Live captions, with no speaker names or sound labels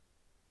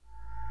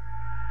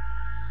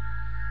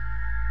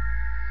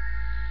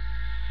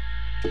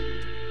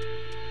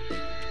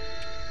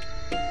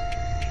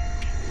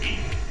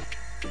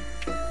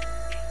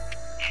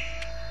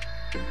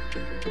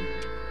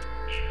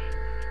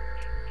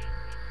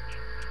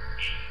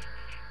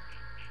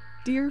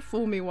Dear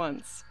Fool Me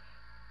Once,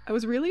 I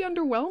was really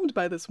underwhelmed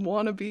by this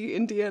wannabe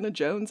Indiana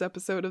Jones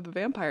episode of The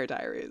Vampire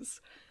Diaries,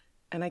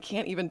 and I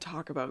can't even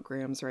talk about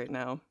Grams right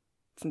now.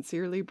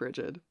 Sincerely,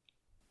 Bridget.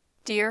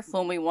 Dear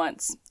Fool Me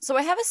Once, so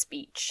I have a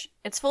speech.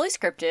 It's fully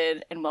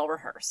scripted and well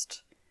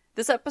rehearsed.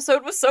 This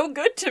episode was so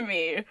good to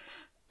me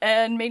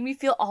and made me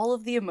feel all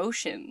of the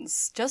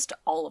emotions, just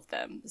all of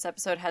them. This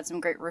episode had some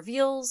great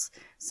reveals,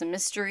 some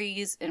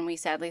mysteries, and we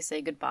sadly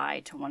say goodbye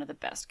to one of the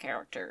best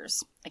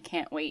characters. I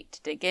can't wait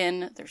to dig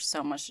in. There's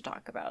so much to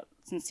talk about.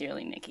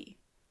 Sincerely, Nikki.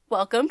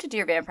 Welcome to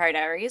Dear Vampire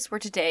Diaries, where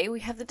today we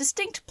have the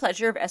distinct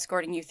pleasure of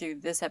escorting you through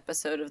this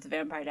episode of The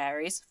Vampire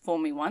Diaries, Fool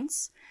Me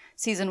Once,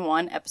 Season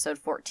 1, Episode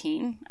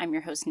 14. I'm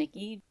your host,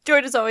 Nikki,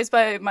 joined as always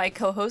by my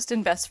co-host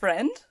and best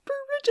friend,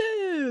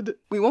 Bridget!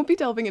 We won't be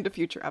delving into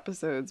future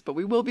episodes, but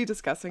we will be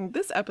discussing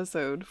this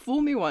episode,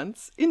 Fool Me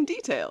Once, in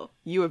detail.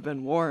 You have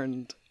been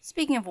warned.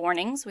 Speaking of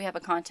warnings, we have a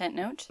content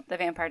note. The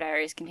Vampire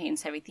Diaries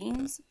contains heavy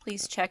themes.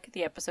 Please check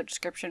the episode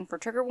description for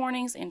trigger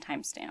warnings and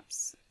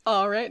timestamps.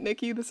 All right,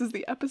 Nikki, this is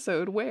the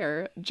episode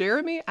where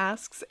Jeremy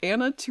asks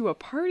Anna to a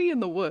party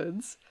in the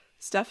woods.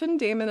 Stefan,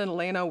 Damon, and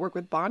Elena work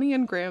with Bonnie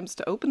and Grams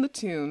to open the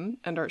tomb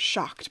and are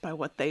shocked by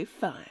what they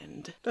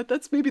find.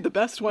 That's maybe the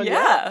best one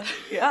yet.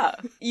 Yeah.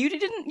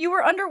 You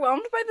were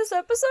underwhelmed by this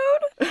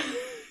episode?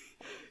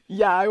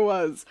 Yeah, I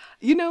was.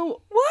 You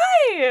know,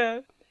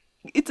 why?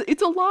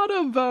 It's a lot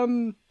of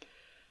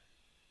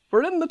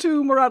we're in the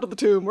tomb, we're out of the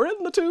tomb, we're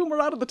in the tomb,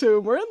 we're out of the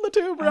tomb, we're in the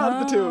tomb, we're out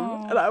of the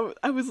tomb. And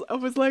I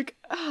was like,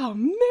 oh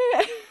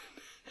man.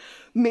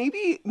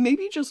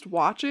 Maybe just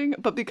watching,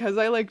 but because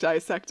I like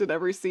dissected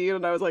every scene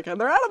and I was like,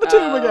 and they're out of the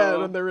tomb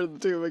again, and they're in the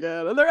tomb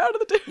again, and they're out of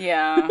the tomb.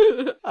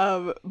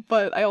 Yeah.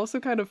 But I also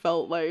kind of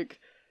felt like,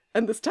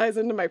 and this ties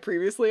into my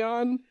previously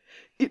on,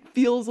 it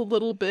feels a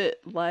little bit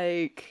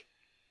like,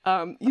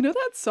 you know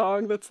that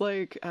song that's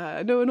like,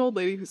 I know an old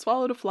lady who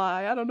swallowed a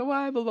fly, I don't know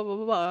why, blah, blah,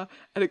 blah, blah,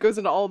 and it goes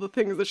into all the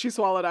things that she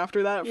swallowed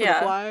after that for the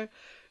fly.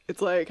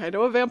 It's like, I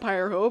know a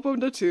vampire who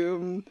opened a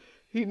tomb.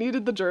 He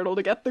needed the journal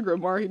to get the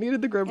grimoire. He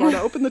needed the grimoire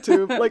to open the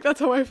tomb. Like, that's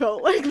how I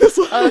felt like this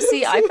was. Oh,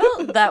 see, I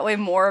felt that way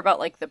more about,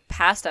 like, the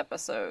past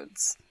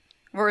episodes.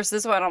 Whereas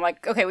this one, I'm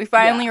like, okay, we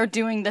finally are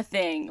doing the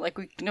thing. Like,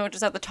 we don't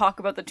just have to talk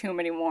about the tomb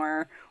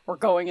anymore. We're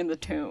going in the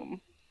tomb.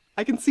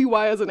 I can see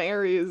why, as an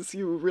Aries,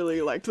 you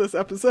really liked this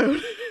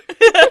episode.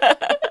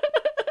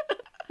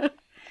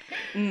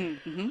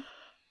 Mm-hmm.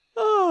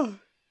 Oh.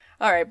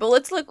 All right, but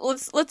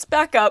let's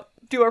back up.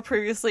 Do our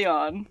previously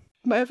on.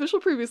 My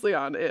official previously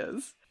on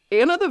is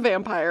Anna the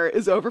vampire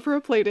is over for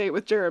a play date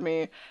with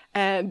Jeremy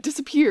and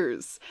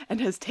disappears and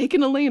has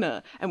taken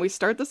Elena. And we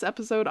start this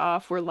episode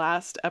off where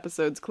last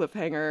episode's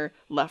cliffhanger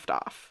left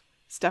off.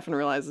 Stefan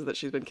realizes that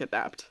she's been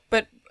kidnapped.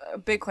 But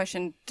big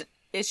question,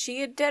 is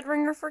she a dead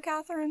ringer for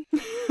Catherine?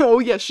 Oh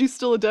yes, she's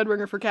still a dead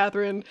ringer for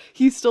Catherine.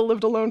 He's still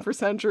lived alone for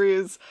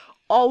centuries.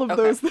 All of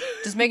those.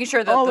 Just making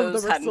sure that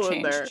those hadn't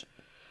changed.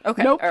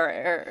 Okay. Nope. All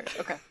right.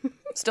 Okay.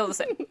 Still the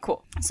same.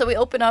 Cool. So we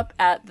open up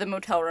at the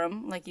motel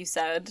room, like you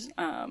said,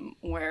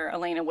 where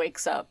Elena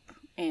wakes up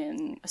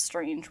in a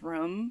strange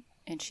room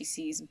and she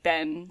sees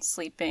Ben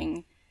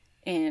sleeping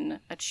in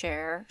a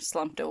chair,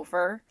 slumped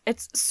over.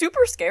 It's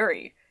super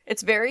scary.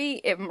 It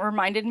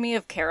reminded me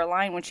of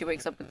Caroline when she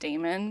wakes up with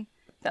Damon,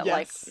 that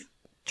like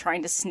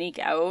trying to sneak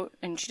out,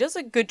 and she does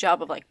a good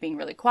job of like being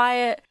really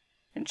quiet.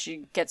 And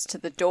she gets to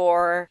the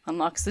door,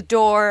 unlocks the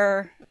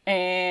door,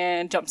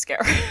 and jump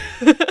scare.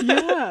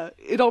 Yeah,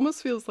 it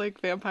almost feels like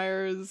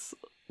vampires,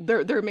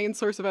 their main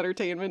source of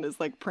entertainment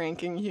is like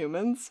pranking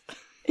humans.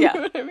 Yeah.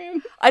 You know what I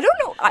mean? I don't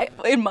know.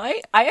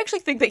 I actually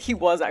think that he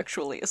was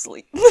actually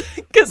asleep.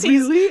 Because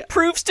he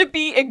proves to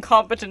be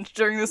incompetent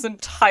during this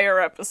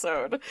entire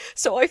episode.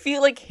 So I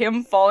feel like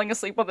him falling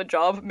asleep on the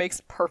job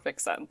makes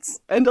perfect sense.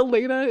 And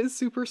Elena is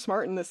super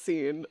smart in this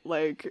scene.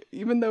 Like,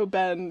 even though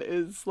Ben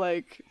is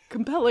like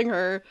compelling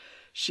her,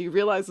 she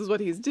realizes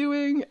what he's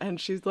doing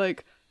and she's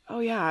like, oh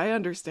yeah, I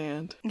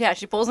understand. Yeah,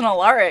 she pulls an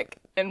Alaric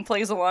and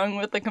plays along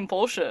with the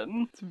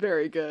compulsion. It's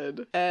very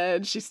good.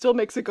 And she still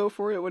makes it go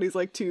for it when he's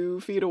like 2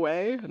 feet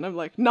away. And I'm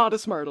like, not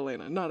as smart,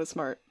 Elena, not as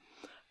smart.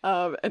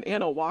 And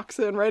Anna walks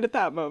in right at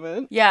that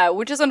moment. Yeah,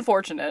 which is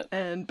unfortunate.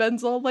 And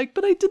Ben's all like,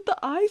 but I did the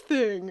eye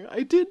thing.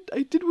 I did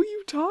what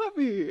you taught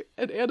me.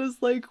 And Anna's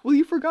like, well,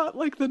 you forgot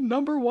like the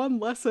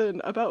 #1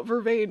 lesson about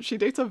Vervain. She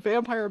dates a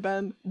vampire,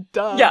 Ben.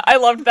 Duh. Yeah, I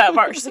loved that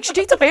part. She's like, she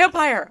dates a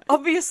vampire.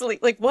 Obviously.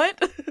 Like, what?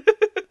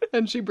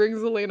 And she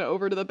brings Elena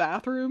over to the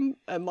bathroom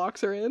and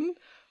locks her in,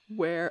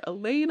 where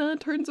Elena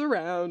turns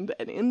around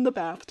and in the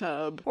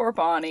bathtub. Poor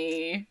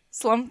Bonnie.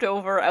 Slumped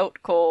over, out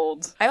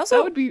cold. That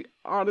would be,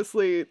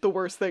 honestly, the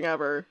worst thing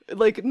ever.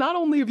 Like, not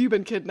only have you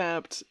been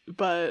kidnapped,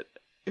 but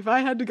if I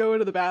had to go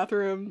into the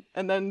bathroom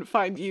and then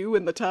find you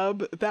in the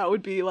tub, that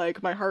would be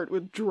like, my heart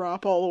would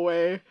drop all the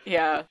way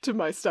to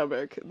my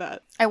stomach.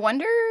 I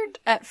wondered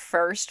at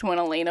first when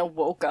Elena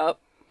woke up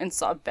and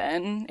saw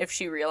Ben if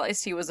she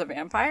realized he was a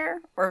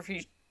vampire, or if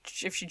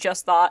she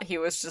just thought he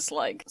was just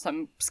like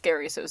some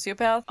scary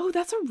sociopath. Oh,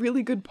 that's a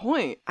really good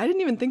point. I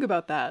didn't even think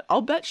about that.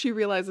 I'll bet she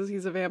realizes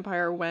he's a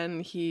vampire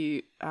when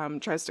he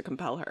tries to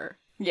compel her.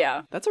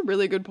 Yeah. That's a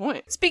really good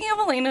point. Speaking of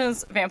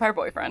Elena's vampire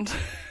boyfriend,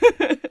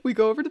 We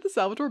go over to the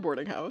Salvatore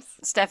boarding house.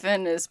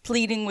 Stefan is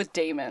pleading with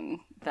Damon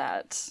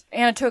that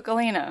Anna took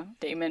Elena.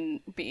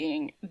 Damon,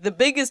 being the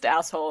biggest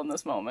asshole in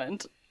this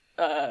moment,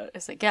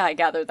 is like, yeah, I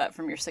gathered that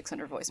from your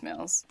 600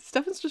 voicemails.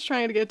 Stefan's just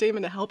trying to get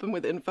Damon to help him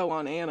with info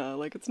on Anna.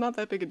 Like, it's not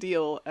that big a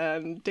deal,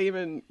 and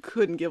Damon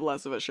couldn't give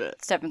less of a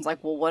shit. Stefan's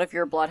like, well, what if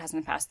your blood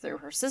hasn't passed through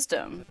her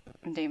system?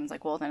 And Damon's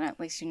like, well, then at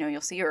least you know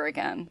you'll see her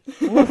again.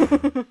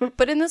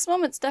 But in this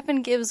moment,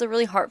 Stefan gives a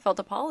really heartfelt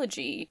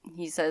apology.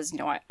 He says,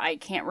 I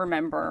can't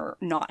remember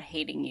not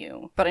hating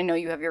you, but I know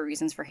you have your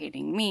reasons for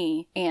hating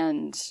me,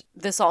 and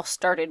this all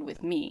started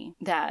with me,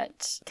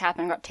 that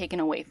Catherine got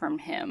taken away from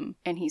him,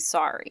 and he's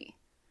sorry.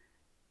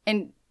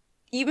 And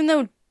even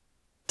though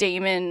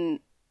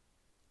Damon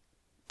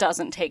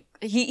doesn't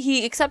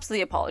he accepts the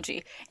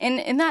apology.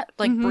 And in that,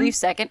 brief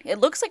second, it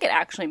looks like it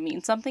actually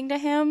means something to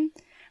him.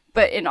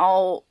 But in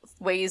all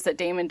ways that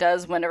Damon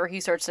does, whenever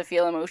he starts to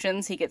feel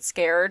emotions, he gets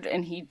scared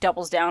and he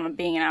doubles down on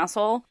being an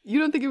asshole. You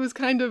don't think it was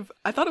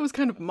I thought it was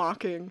kind of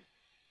mocking.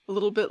 A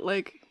little bit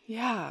like,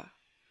 yeah.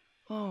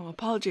 Oh,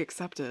 apology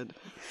accepted.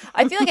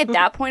 I feel like at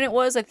that point it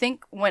was. I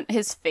think when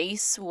his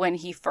face, when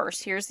he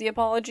first hears the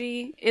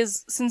apology,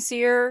 is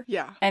sincere.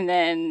 Yeah. And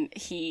then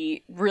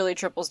he really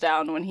triples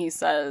down when he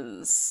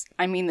says,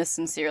 I mean this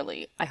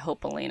sincerely. I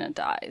hope Elena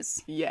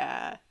dies.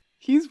 Yeah.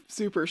 He's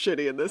super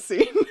shitty in this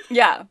scene.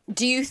 Yeah.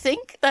 Do you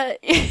think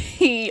that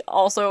he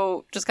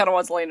also just kind of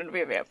wants Elena to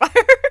be a vampire?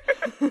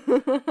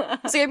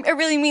 See, I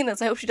really mean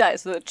this. I hope she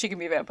dies so that she can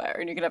be a vampire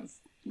and you can have,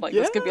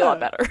 this could be a lot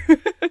better.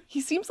 He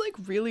seems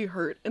really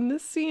hurt in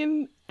this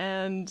scene,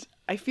 and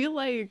I feel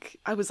like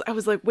I was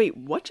like, wait,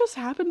 what just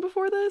happened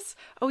before this?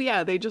 Oh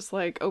yeah, they just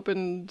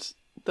opened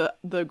the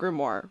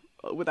grimoire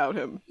without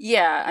him.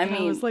 Yeah, I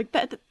mean, I was like,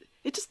 that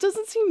it just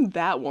doesn't seem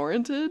that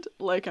warranted.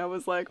 I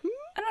was like,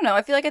 I don't know.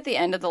 I feel like at the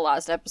end of the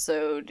last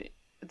episode,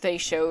 they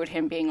showed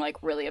him being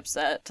really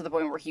upset to the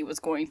point where he was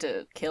going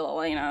to kill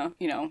Elena,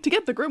 to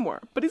get the grimoire.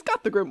 But he's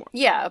got the grimoire.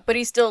 Yeah, but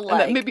he's still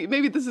and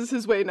maybe this is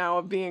his way now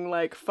of being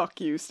like, fuck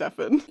you,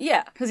 Stefan.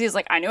 Yeah, because he's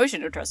like, I knew I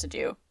shouldn't have trusted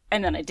you,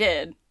 and then I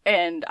did,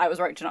 and I was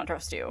right to not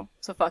trust you,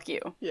 so fuck you.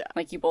 Yeah.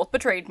 You both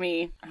betrayed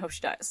me. I hope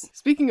she dies.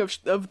 Speaking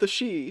of the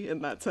she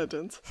in that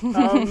sentence,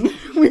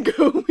 we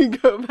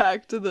go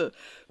back to the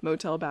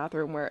motel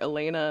bathroom where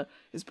Elena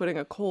is putting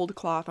a cold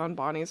cloth on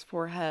Bonnie's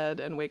forehead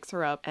and wakes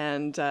her up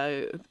and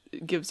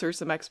gives her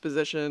some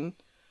exposition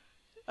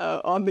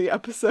on the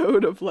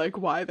episode of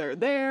why they're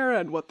there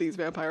and what these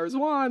vampires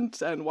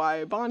want and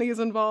why Bonnie is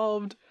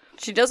involved.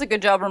 She does a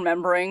good job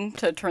remembering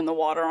to turn the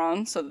water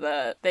on so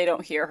that they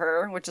don't hear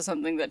her, which is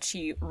something that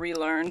she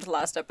relearned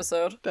last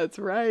episode. That's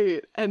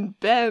right. And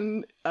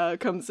Ben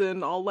comes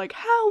in all like,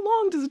 how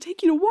long does it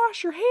take you to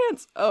wash your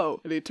hands? Oh,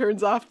 and he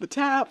turns off the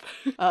tap.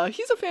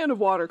 He's a fan of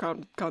water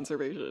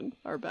conservation,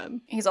 our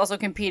Ben. He's also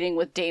competing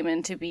with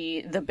Damon to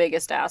be the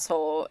biggest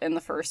asshole in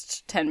the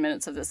first 10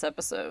 minutes of this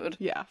episode.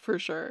 Yeah, for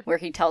sure. Where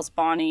he tells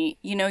Bonnie,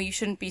 you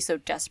shouldn't be so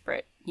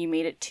desperate. You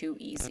made it too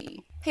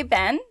easy. Hey,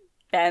 Ben?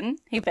 Ben?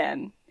 Hey,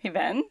 Ben? Hey,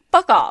 Ben?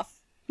 Fuck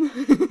off.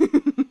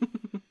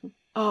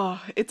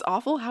 Oh, it's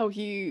awful how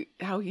he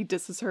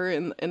disses her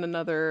in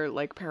another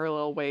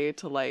parallel way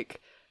to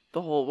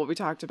the whole what we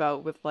talked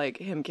about with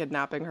him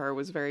kidnapping her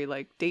was very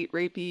date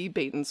rapey,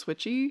 bait and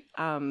switchy.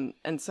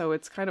 And so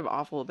it's kind of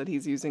awful that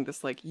he's using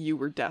this you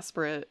were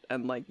desperate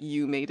and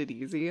you made it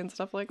easy and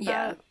stuff like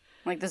that.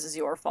 Yeah. This is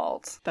your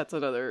fault. That's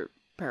another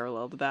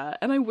parallel to that.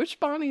 And I wish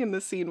Bonnie in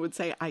this scene would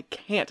say, I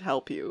can't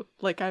help you.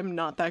 I'm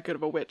not that good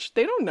of a witch.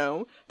 They don't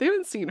know. They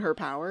haven't seen her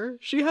power.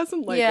 She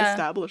hasn't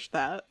established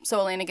that. So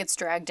Elena gets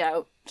dragged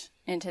out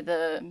into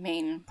the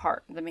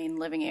main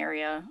living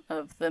area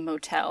of the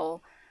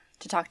motel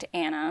to talk to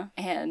Anna.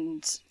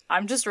 And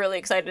I'm just really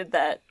excited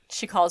that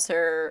she calls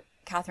her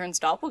Catherine's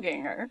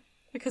doppelganger.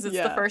 Because it's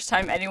the first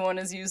time anyone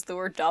has used the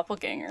word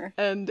doppelganger.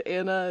 And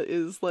Anna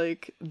is the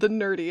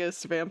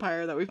nerdiest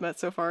vampire that we've met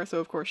so far, so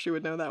of course she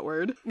would know that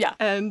word. Yeah.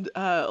 And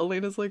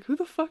Elena's like, who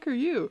the fuck are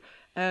you?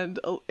 And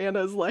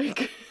Anna's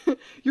like,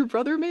 your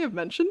brother may have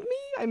mentioned me?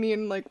 I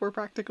mean, we're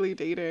practically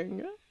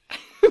dating.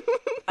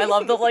 I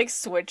love the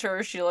switch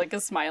her. She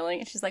is smiling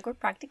and she's like, we're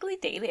practically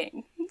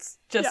dating. It's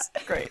just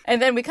great.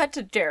 And then we cut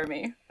to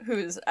Jeremy,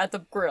 who's at the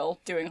grill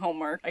doing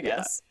homework, I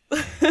guess.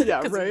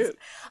 Yeah, right. He's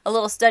a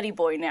little study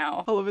boy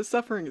now. All of his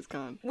suffering is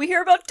gone. We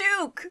hear about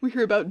Duke. We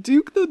hear about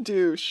Duke the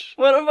douche.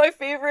 One of my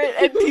favorite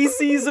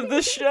NPCs of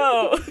the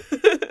show.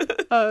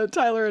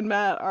 Tyler and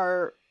Matt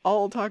are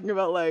all talking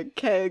about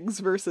kegs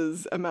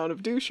versus amount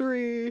of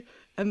douchery.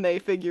 And they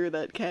figure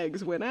that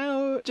kegs win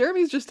out.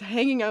 Jeremy's just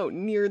hanging out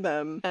near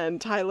them,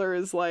 and Tyler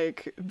is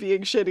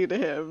being shitty to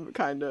him,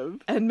 kind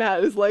of. And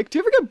Matt is like, do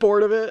you ever get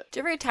bored of it? Do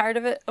you ever get tired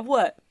of it? Of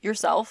what?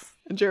 Yourself?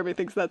 And Jeremy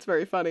thinks that's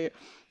very funny.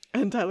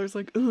 And Tyler's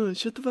like, ugh,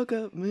 shut the fuck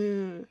up.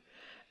 And,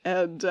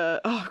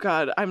 oh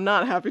god, I'm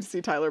not happy to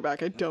see Tyler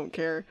back. I don't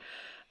care.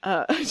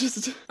 I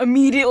just...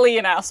 Immediately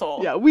an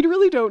asshole. Yeah, we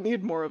really don't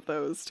need more of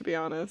those, to be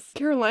honest.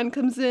 Caroline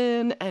comes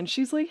in, and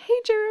she's like, hey,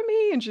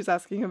 Jeremy, and she's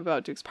asking him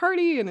about Duke's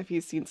party, and if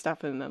he's seen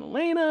Stefan and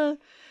Elena.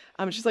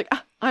 She's like,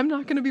 I'm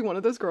not going to be one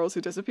of those girls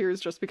who disappears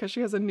just because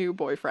she has a new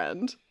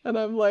boyfriend. And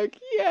I'm like,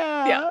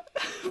 yeah.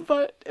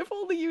 But if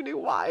only you knew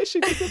why she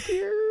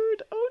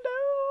disappeared. Oh,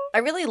 no.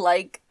 I really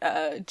like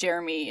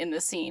Jeremy in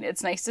this scene.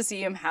 It's nice to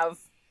see him have,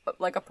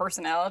 like, a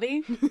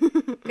personality.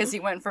 Because he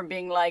went from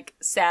being, like,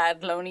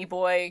 sad, lonely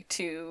boy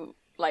to,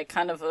 like,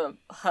 kind of a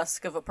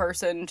husk of a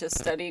person just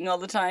studying all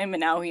the time. And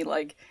now he,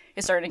 like,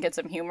 is starting to get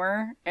some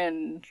humor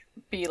and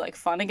be, like,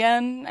 fun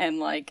again. And,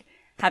 like,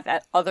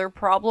 have other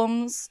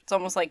problems. It's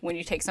almost like when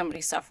you take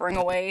somebody's suffering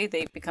away,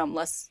 they become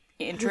less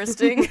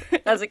interesting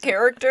as a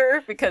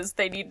character because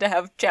they need to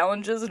have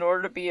challenges in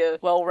order to be a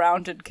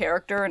well-rounded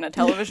character in a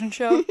television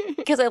show.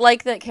 Because I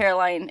like that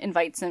Caroline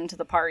invites him to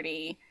the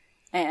party,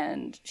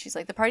 and she's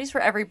like, the party's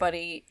for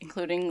everybody,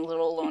 including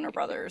little loner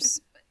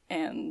brothers.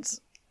 And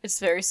it's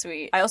very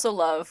sweet. I also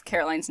love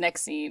Caroline's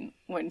next scene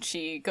when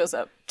she goes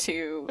up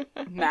to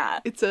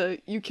Matt. It's a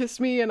you kissed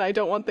me and I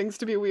don't want things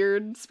to be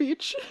weird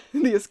speech.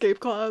 The escape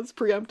clause,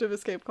 preemptive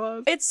escape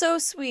clause. It's so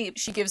sweet.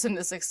 She gives him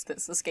this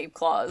escape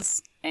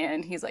clause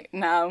and he's like,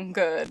 no, I'm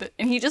good.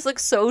 And he just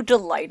looks so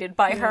delighted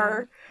by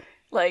her.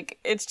 Like,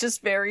 it's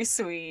just very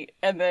sweet.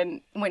 And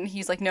then when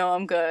he's like, no,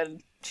 I'm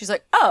good, she's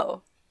like,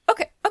 oh,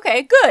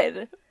 okay,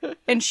 good.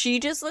 And she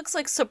just looks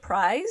like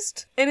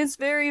surprised, and it's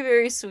very,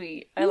 very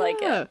sweet. I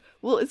like it.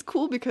 Well, it's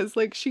cool because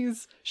like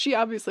she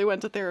obviously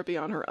went to therapy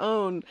on her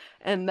own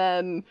and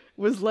then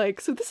was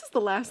like, so this is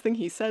the last thing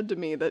he said to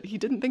me, that he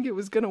didn't think it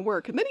was gonna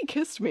work, and then he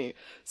kissed me.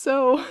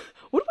 So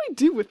what do I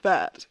do with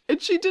that?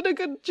 And she did a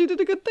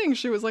good thing.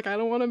 She was like, I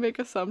don't want to make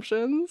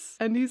assumptions.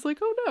 And he's like,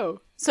 oh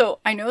no. So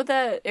I know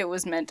that it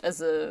was meant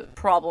as a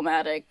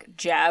problematic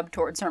jab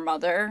towards her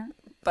mother.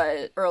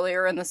 But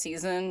earlier in the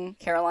season,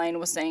 Caroline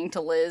was saying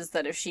to Liz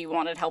that if she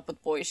wanted help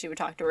with boys, she would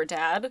talk to her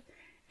dad.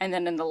 And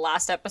then in the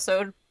last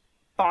episode,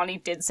 Bonnie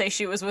did say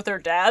she was with her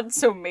dad,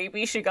 so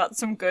maybe she got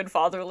some good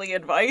fatherly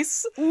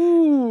advice.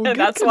 Ooh, and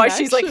that's why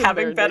she's like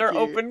having there, better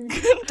Nikki. Open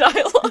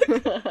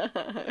dialogue.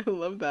 I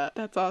love that.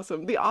 That's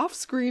awesome. The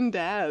off-screen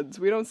dads.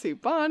 We don't see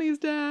Bonnie's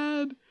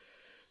dad.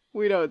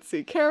 We don't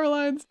see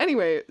Caroline's.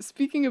 Anyway,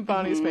 speaking of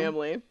Bonnie's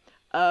family,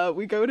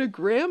 we go to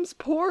Graham's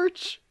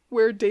porch,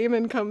 where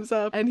Damon comes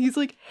up and he's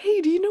like, hey,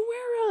 do you know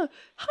where,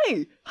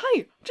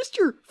 hi, just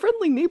your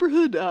friendly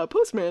neighborhood,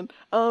 postman.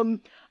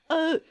 Do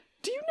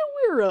you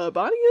know where,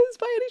 Bonnie is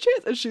by any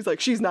chance? And she's like,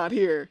 she's not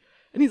here.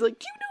 And he's like,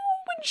 do you know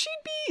when she'd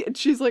be? And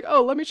she's like,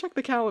 oh, let me check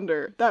the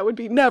calendar. That would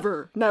be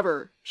never.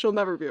 She'll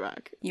never be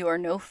back. You are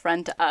no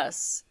friend to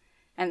us.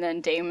 And then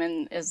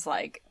Damon is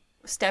like,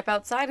 step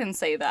outside and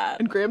say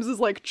that. And Graham's is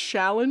like,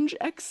 challenge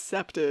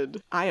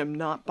accepted. I am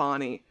not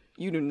Bonnie.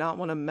 You do not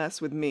want to mess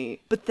with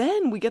me. But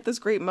then we get this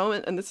great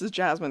moment, and this is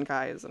Jasmine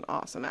Guy is an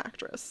awesome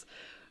actress,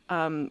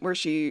 where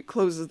she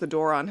closes the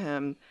door on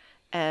him,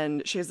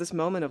 and she has this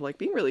moment of, like,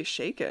 being really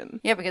shaken.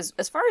 Yeah, because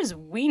as far as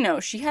we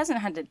know, she hasn't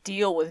had to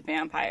deal with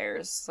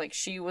vampires. Like,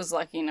 she was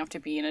lucky enough to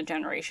be in a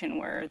generation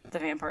where the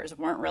vampires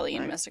weren't really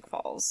in Mystic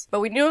Falls. But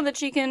we know that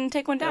she can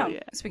take one down. Oh, yeah.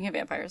 Speaking of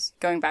vampires,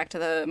 going back to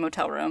the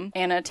motel room,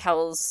 Anna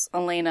tells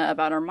Elena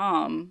about her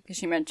mom,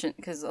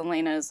 because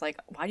Elena is like,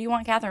 why do you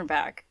want Catherine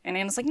back? And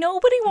Anna's like,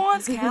 nobody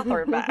wants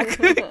Catherine back,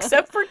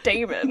 except for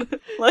Damon.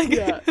 Like,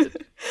 yeah.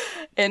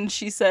 And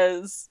she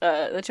says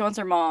that she wants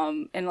her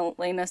mom, and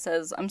Elena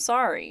says, I'm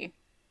sorry.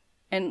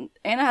 And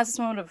Anna has this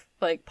moment of,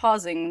 like,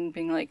 pausing and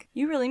being like,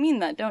 you really mean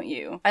that, don't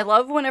you? I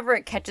love whenever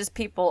it catches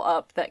people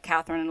up that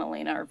Catherine and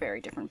Elena are very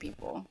different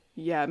people.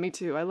 Yeah, me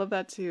too. I love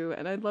that too.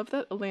 And I love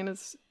that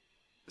Elena's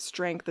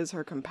strength is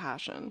her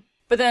compassion.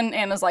 But then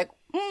Anna's like,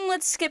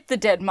 let's skip the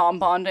dead mom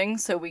bonding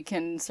so we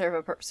can serve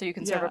a purpose. So you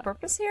can serve a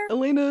purpose here?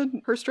 Elena,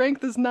 her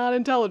strength is not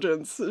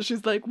intelligence.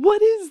 She's like,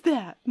 what is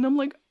that? And I'm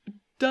like,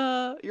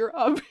 duh, you're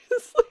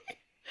obviously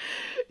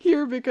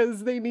here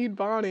because they need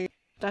Bonnie.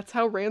 That's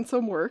how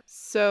ransom works.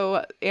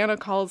 So Anna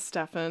calls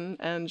Stefan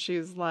and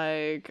she's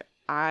like,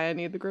 I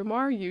need the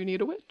grimoire, you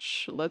need a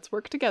witch. Let's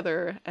work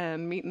together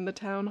and meet in the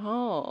town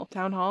hall.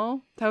 Town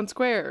hall? Town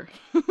square.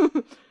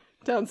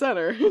 Town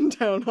center in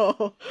town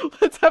hall.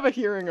 Let's have a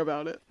hearing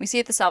about it. We see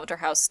at the Salvatore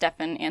house,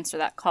 Stefan answer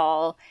that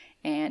call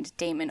and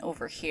Damon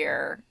over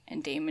here.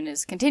 And Damon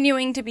is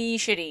continuing to be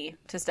shitty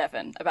to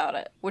Stefan about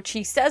it, which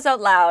he says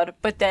out loud,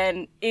 but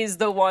then is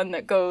the one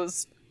that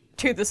goes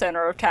to the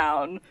center of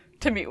town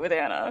to meet with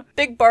Anna.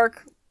 Big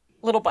bark,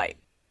 little bite.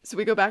 So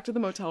we go back to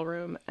the motel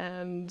room,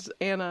 and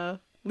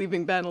Anna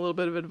leaving Ben a little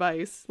bit of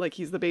advice, like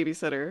he's the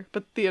babysitter,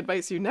 but the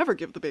advice you never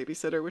give the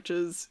babysitter, which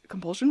is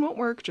compulsion won't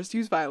work, just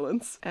use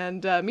violence.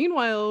 And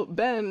meanwhile,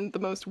 Ben, the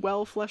most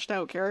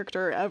well-fleshed-out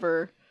character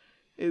ever,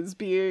 is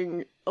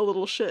being a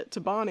little shit to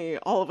Bonnie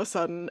all of a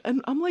sudden.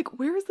 And I'm like,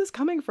 where is this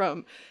coming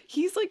from?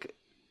 He's like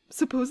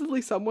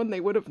supposedly someone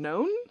they would have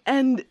known,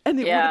 and it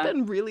would have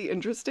been really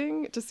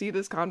interesting to see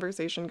this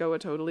conversation go a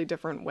totally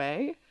different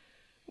way,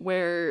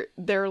 where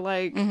they're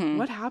like,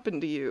 what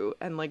happened to you?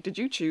 And like, did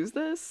you choose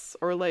this?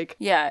 Or like...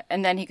 Yeah,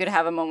 and then he could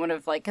have a moment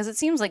of like, because it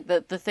seems like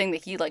the thing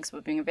that he likes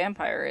about being a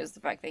vampire is the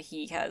fact that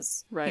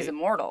he's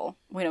immortal.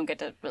 We don't get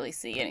to really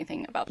see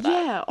anything about that.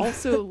 Yeah,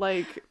 also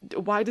like,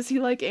 why does he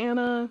like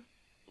Anna?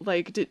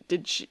 Like,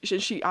 did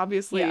she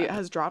obviously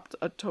has dropped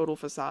a total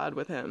facade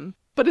with him.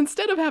 But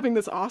instead of having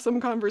this awesome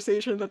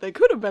conversation that they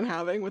could have been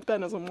having with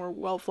Ben as a more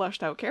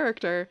well-fleshed out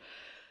character,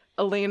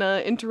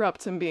 Elena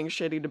interrupts him being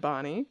shitty to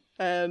Bonnie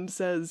and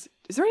says,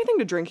 is there anything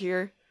to drink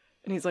here?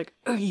 And he's like,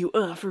 are you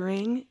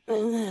offering?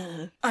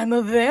 I'm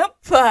a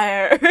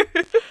vampire.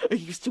 I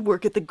used to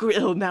work at the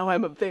grill, now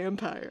I'm a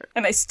vampire.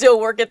 And I still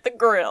work at the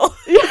grill.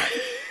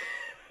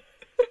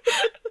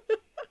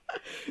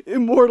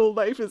 Immortal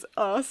life is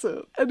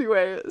awesome.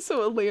 Anyway,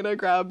 so Elena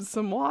grabs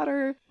some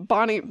water.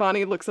 Bonnie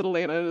looks at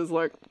Elena and is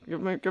like,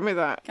 give me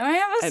that. Can I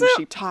have a sip? And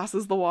she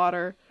tosses the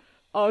water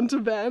onto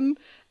Ben.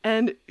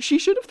 And she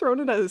should have thrown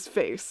it at his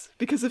face,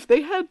 because if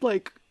they had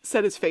like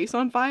set his face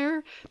on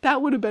fire,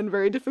 that would have been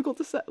very difficult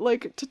to set. Do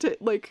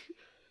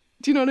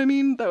you know what I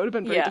mean? That would have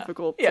been very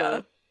difficult.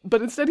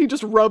 But instead, he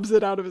just rubs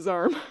it out of his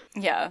arm.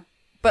 Yeah,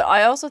 but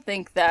I also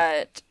think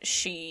that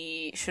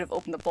she should have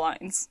opened the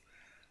blinds.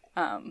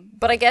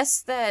 But I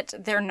guess that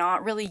they're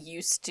not really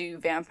used to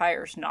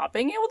vampires not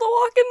being able to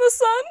walk in the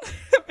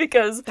sun,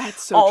 because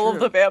that's so all true. of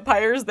the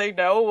vampires they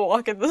know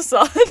walk in the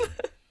sun.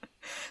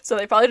 So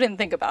they probably didn't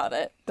think about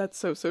it. That's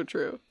so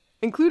true.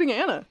 Including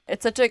Anna.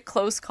 It's such a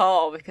close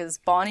call because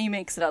Bonnie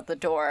makes it out the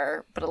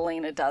door, but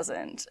Elena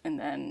doesn't. And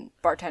then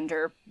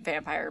bartender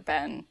vampire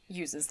Ben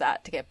uses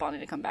that to get Bonnie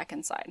to come back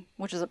inside,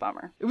 which is a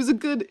bummer. It was a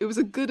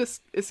good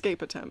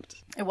escape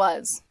attempt. It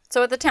was.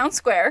 So at the town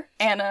square,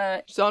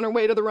 Anna... She's on her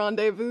way to the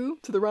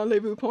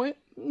rendezvous point.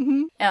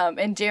 Mm-hmm.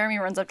 And Jeremy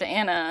runs up to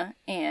Anna,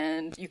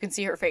 and you can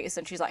see her face,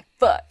 and she's like,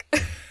 fuck.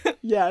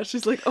 Yeah,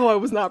 she's like, oh, I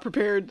was not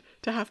prepared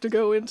to have to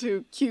go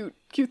into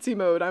cutesy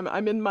mode.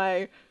 I'm in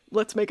my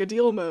let's make a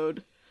deal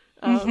mode.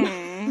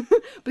 But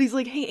he's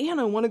like, hey,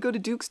 Anna, want to go to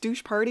Duke's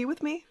douche party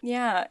with me?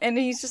 Yeah, and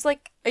he's just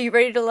like, are you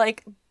ready to,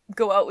 like,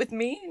 go out with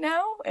me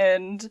now?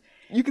 And...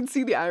 you can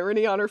see the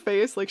irony on her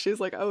face. Like, she's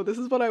like, oh, this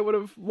is what I would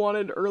have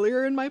wanted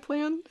earlier in my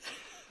plan.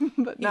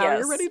 But now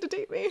you're ready to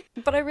date me.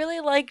 But I really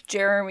like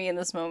Jeremy in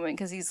this moment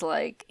because he's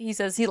like, he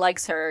says he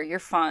likes her, you're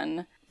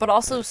fun, but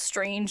also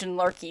strange and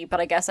lurky, but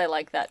I guess I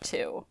like that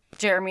too.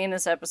 Jeremy in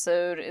this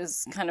episode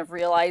is kind of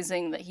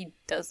realizing that he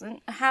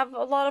doesn't have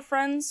a lot of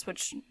friends,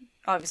 which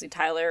obviously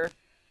Tyler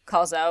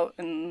calls out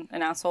in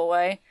an asshole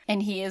way.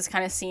 And he is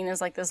kind of seen as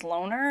like this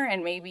loner,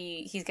 and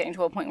maybe he's getting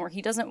to a point where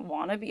he doesn't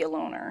want to be a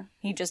loner.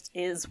 He just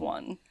is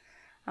one.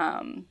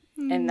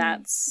 And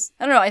that's,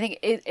 I don't know, I think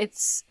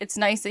it's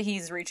nice that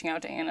he's reaching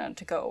out to Anna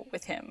to go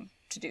with him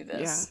to do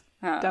this.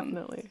 Yeah,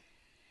 definitely.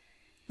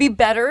 Be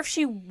better if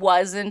she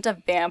wasn't a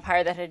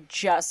vampire that had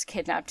just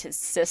kidnapped his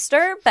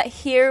sister, but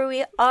here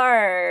we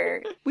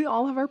are. We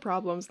all have our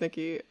problems,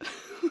 Nikki.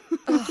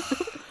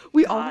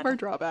 We all have our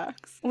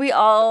drawbacks. We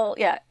all,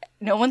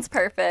 no one's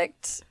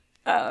perfect.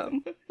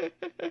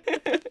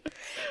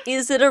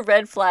 Is it a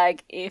red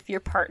flag if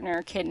your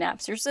partner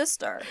kidnaps your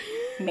sister?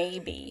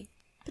 Maybe.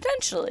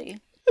 Potentially.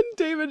 And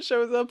David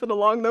shows up, and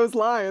along those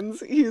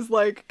lines, he's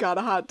like, got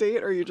a hot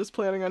date, or are you just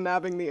planning on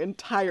nabbing the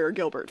entire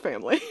Gilbert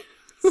family?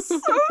 So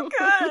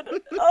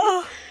good.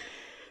 Oh.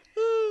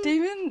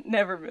 David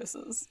never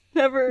misses.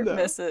 Never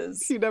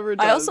misses. He never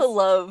does. I also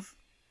love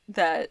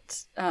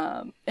that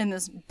in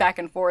this back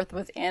and forth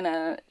with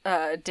Anna,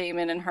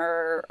 Damon and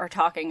her are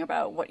talking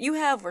about what you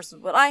have versus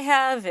what I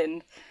have,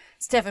 and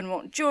Stefan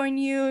won't join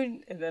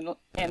you. And then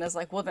Anna's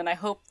like, well, then I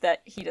hope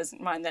that he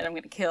doesn't mind that I'm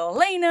going to kill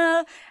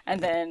Elena.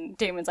 And then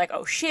Damon's like,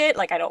 oh shit,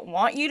 like I don't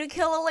want you to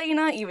kill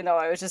Elena, even though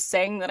I was just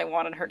saying that I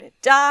wanted her to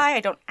die.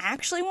 I don't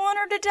actually want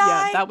her to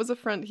die. Yeah, that was a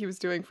front he was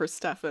doing for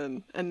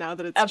Stefan. And now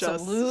that it's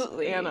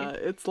Absolutely. just Anna,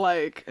 it's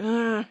like,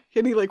 and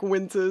he like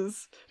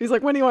winces. He's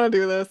like, when do you want to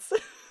do this?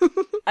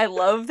 I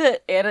love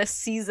that Anna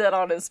sees that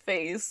on his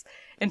face.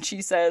 And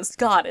she says,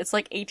 God, it's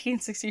like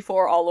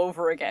 1864 all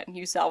over again.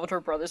 You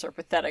Salvatore brothers are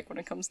pathetic when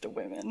it comes to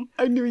women.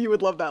 I knew you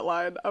would love that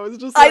line. I was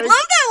just like... I love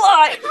that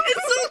line!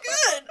 It's so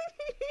good!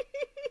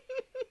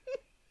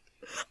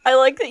 I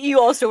like that you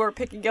also are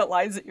picking out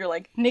lines that you're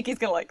like, Nikki's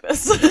gonna like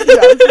this.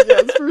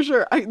 yes, for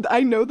sure.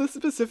 I know the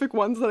specific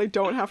ones that I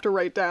don't have to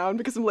write down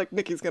because I'm like,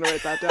 Nikki's gonna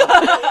write that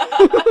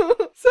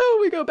down. So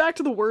we go back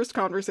to the worst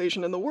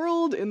conversation in the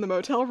world in the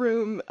motel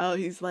room.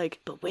 He's like,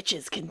 but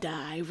witches can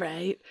die,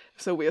 right?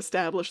 So we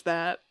establish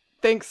that.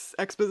 Thanks,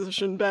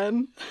 exposition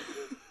Ben.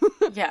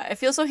 Yeah, it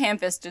feels so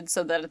ham-fisted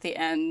so that at the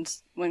end,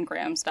 when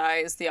Grams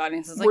dies, the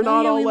audience is like, we're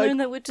not all we like, learned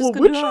that witches well,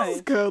 could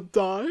witches can't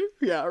die.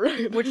 Yeah,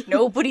 right. Which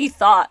nobody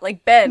thought.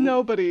 Like, Ben.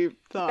 Nobody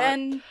thought.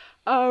 Ben.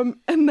 And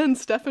then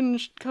Stefan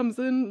comes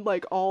in,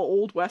 like, all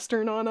old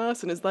Western on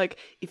us and is like,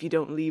 if you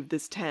don't leave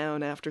this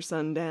town after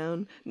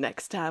sundown,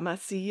 next time I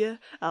see you,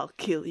 I'll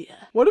kill you.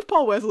 What if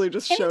Paul Wesley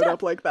just showed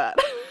up like that?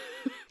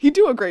 He'd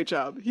do a great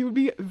job. He would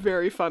be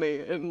very funny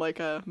in, like,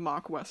 a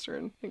mock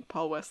Western. I think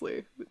Paul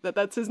Wesley,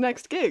 that's his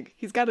next gig.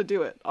 He's got to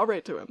do it. I'll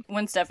write to him.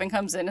 When Stefan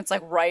comes in, it's,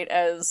 like, right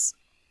as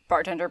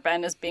bartender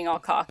Ben is being all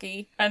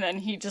cocky, and then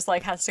he just,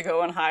 like, has to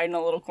go and hide in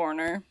a little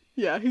corner.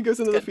 Yeah, he goes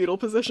into the fetal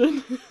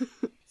position.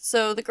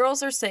 So the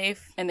girls are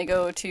safe, and they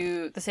go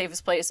to the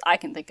safest place I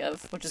can think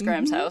of, which is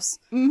Graham's house.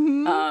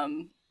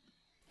 Mm-hmm.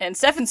 And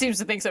Stefan seems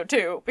to think so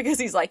too, because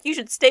he's like, you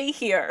should stay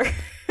here.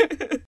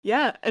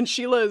 Yeah, and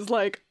Sheila is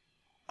like,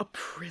 a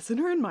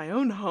prisoner in my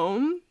own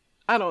home?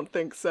 I don't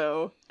think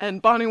so.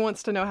 And Bonnie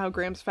wants to know how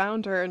Grams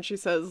found her, and she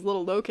says,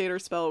 little locator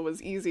spell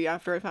was easy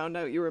after I found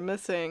out you were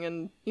missing,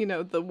 and, you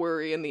know, the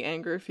worry and the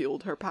anger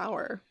fueled her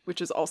power,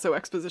 which is also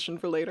exposition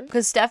for later.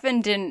 Because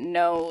Stefan didn't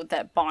know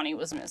that Bonnie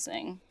was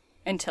missing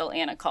until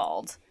Anna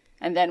called.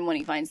 And then when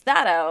he finds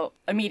that out,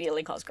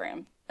 immediately calls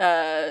Graham.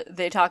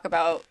 They talk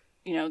about,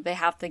 you know, they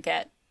have to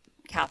get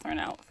Catherine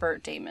out for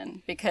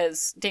Damon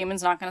because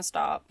Damon's not going to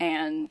stop,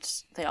 and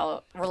they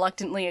all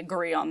reluctantly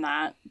agree on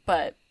that.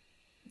 But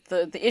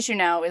the issue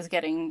now is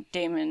getting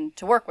Damon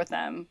to work with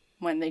them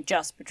when they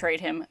just betrayed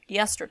him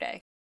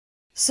yesterday.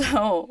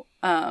 So,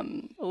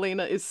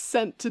 Elena is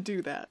sent to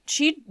do that.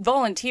 She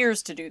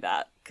volunteers to do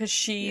that because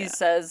she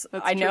says,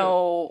 I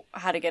know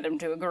how to get him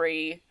to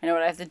agree. I know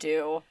what I have to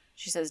do.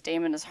 She says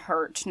Damon is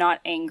hurt,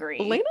 not angry.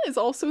 Elena is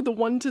also the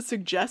one to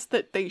suggest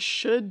that they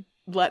should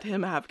let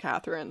him have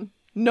Catherine.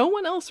 No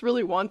one else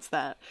really wants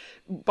that.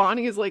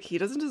 Bonnie is like, he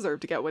doesn't deserve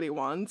to get what he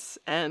wants.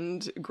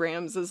 And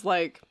Grams is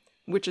like,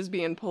 which is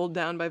being pulled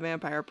down by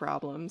vampire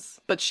problems.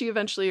 But she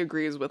eventually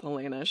agrees with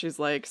Elena. She's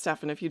like,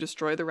 Stefan, if you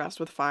destroy the rest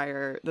with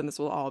fire, then this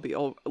will all be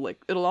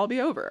it'll all be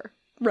over.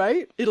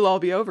 Right? It'll all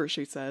be over,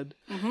 she said.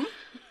 Mm-hmm.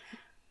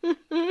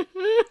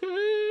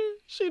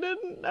 She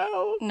didn't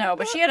know. No,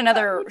 but she had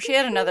another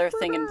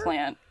thing in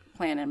plan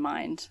in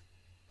mind.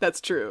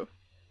 That's true.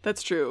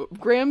 That's true.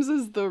 Grams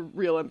is the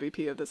real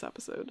MVP of this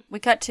episode. We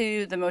cut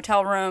to the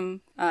motel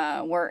room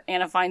where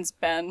Anna finds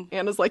Ben.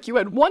 Anna's like, you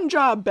had one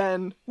job,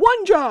 Ben.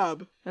 One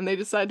job! And they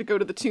decide to go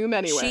to the tomb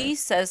anyway. She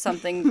says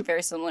something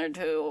very similar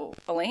to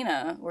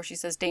Elena, where she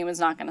says Damon's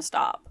not going to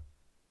stop.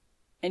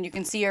 And you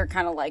can see her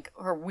kind of like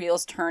her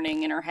wheels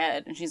turning in her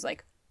head. And she's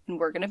like, and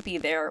we're going to be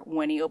there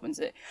when he opens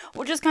it.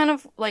 Which is kind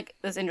of like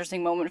this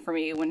interesting moment for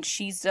me when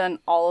she's done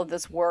all of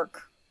this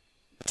work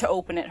to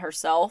open it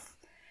herself.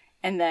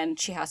 And then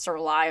she has to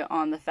rely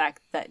on the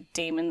fact that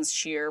Damon's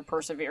sheer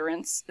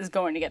perseverance is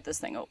going to get this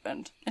thing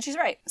opened. And she's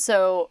right.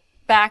 So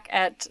back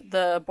at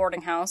the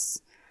boarding house,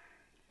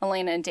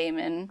 Elena and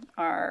Damon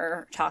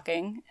are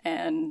talking.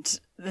 And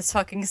this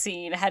fucking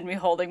scene had me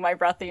holding my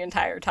breath the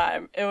entire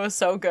time. It was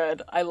so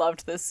good. I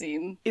loved this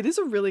scene. It is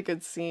a really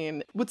good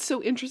scene. What's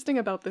so interesting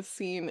about this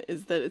scene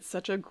is that it's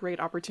such a great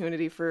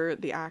opportunity for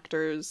the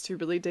actors to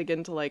really dig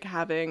into like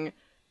having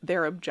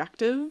their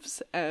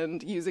objectives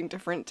and using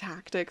different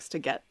tactics to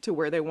get to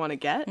where they want to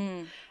get.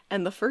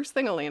 And the first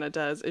thing Elena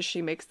does is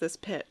she makes this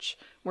pitch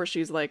where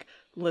she's like,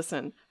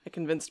 listen, I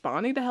convinced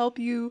Bonnie to help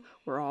you.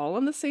 We're all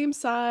on the same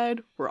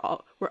side. We're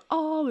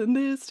all in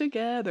this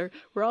together.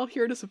 We're all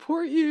here to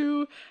support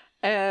you.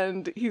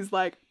 And he's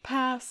like,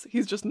 pass.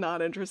 He's just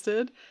not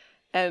interested.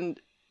 And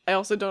I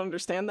also don't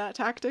understand that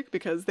tactic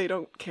because they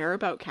don't care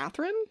about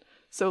Catherine.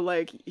 So,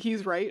 like,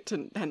 he's right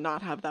to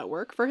not have that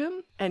work for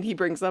him. And he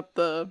brings up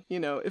the, you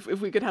know, if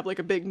we could have, like,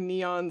 a big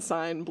neon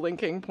sign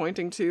blinking,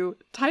 pointing to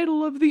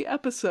title of the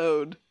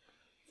episode.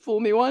 Fool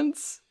me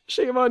once,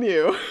 shame on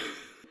you.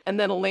 And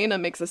then Elena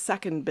makes a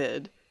second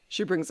bid.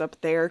 She brings up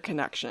their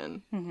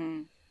connection.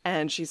 Mm-hmm.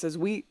 And she says,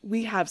 we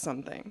have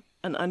something,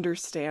 an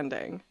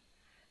understanding.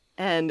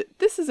 And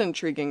this is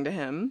intriguing to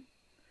him.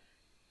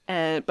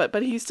 And but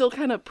he still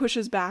kind of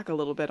pushes back a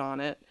little bit on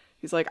it.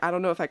 He's like, I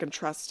don't know if I can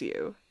trust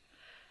you.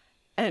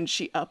 And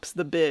she ups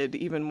the bid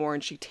even more,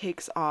 and she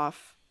takes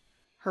off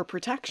her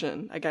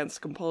protection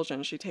against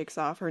compulsion. She takes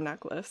off her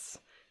necklace.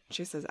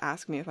 She says,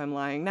 ask me if I'm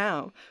lying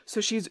now.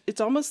 So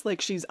it's almost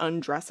like she's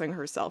undressing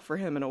herself for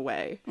him in a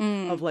way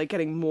of like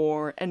getting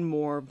more and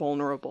more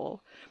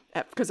vulnerable.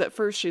 Because at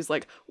first she's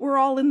like, we're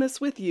all in this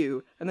with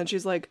you. And then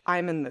she's like,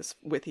 I'm in this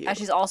with you. And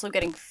she's also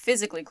getting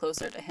physically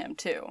closer to him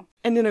too.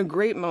 And in a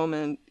great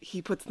moment,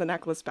 he puts the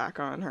necklace back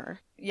on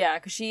her. Yeah,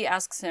 because she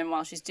asks him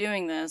while she's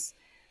doing this,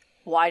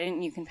 why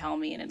didn't you compel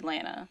me in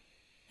Atlanta?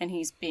 And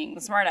he's being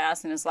the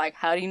smartass and is like,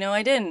 how do you know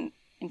I didn't?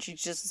 And she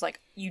just is like,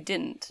 you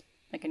didn't.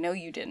 Like, I know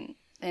you didn't.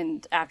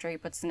 And after he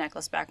puts the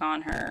necklace back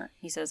on her,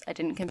 he says, I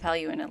didn't compel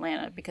you in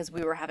Atlanta because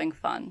we were having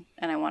fun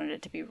and I wanted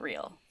it to be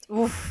real.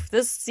 Oof,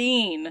 this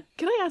scene.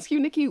 Can I ask you,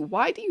 Nikki,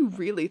 why do you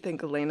really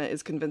think Elena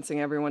is convincing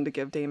everyone to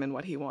give Damon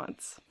what he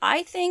wants?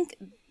 I think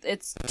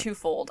it's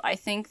twofold. I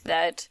think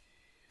that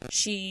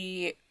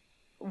she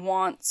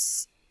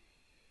wants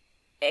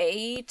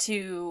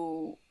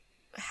to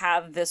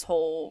have this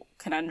whole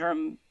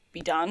conundrum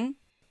be done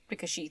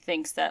because she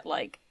thinks that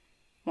like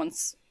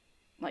once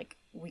like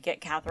we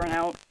get Catherine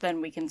out,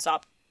 then we can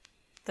stop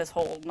this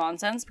whole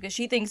nonsense, because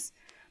she thinks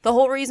the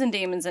whole reason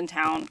Damon's in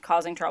town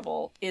causing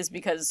trouble is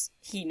because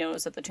he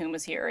knows that the tomb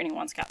is here and he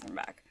wants Catherine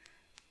back,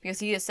 because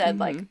he has said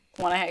like,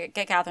 when I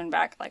get Catherine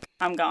back, like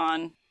I'm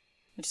gone,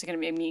 it's just gonna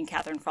be me and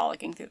Catherine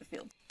frolicking through the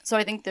field. So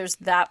I think there's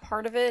that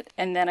part of it,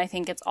 and then I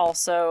think it's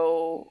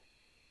also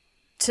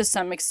to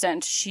some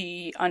extent,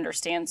 she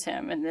understands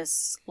him in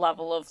this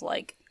level of,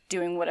 like,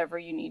 doing whatever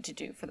you need to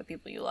do for the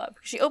people you love.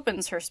 She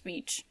opens her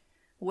speech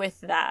with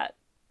that,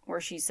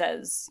 where she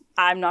says,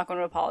 I'm not going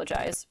to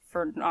apologize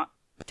for not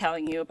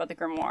telling you about the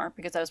grimoire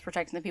because I was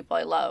protecting the people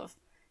I love.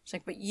 She's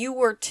like, but you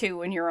were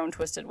too in your own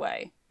twisted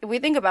way. If we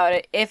think about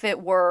it, if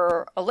it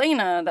were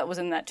Elena that was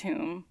in that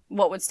tomb,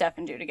 what would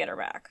Stefan do to get her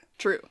back?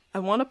 True. I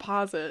want to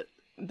posit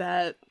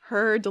that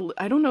I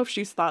don't know if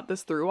she's thought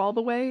this through all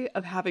the way,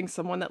 of having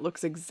someone that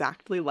looks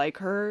exactly like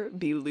her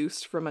be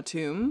loosed from a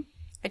tomb.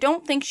 I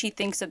don't think she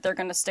thinks that they're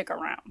going to stick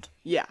around.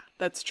 Yeah,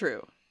 that's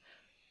true.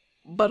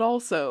 But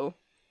also,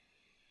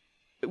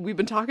 we've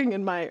been talking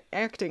in my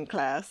acting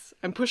class.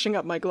 I'm pushing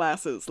up my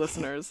glasses,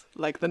 listeners,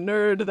 like the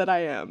nerd that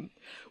I am.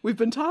 We've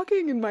been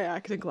talking in my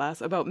acting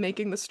class about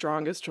making the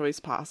strongest choice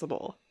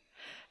possible.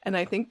 And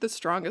I think the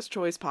strongest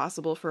choice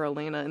possible for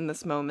Elena in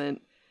this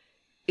moment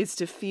is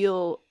to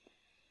feel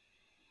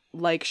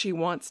like she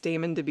wants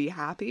Damon to be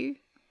happy.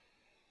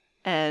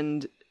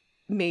 And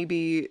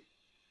maybe,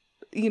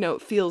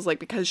 feels like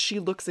because she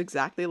looks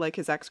exactly like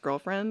his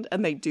ex-girlfriend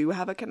and they do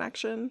have a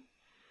connection,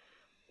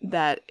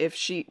 that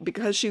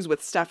because she's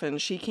with Stefan,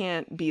 she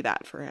can't be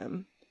that for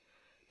him.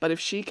 But if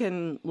she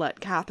can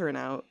let Catherine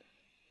out,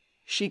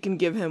 she can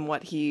give him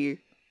what he,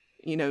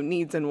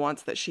 needs and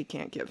wants that she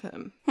can't give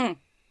him.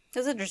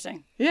 That's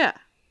interesting. Yeah.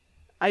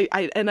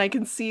 I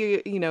can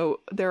see,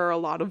 there are a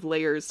lot of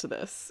layers to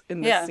this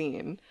in this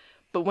scene.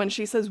 But when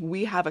she says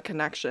we have a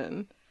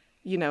connection,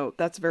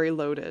 that's very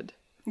loaded.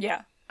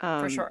 Yeah,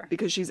 for sure.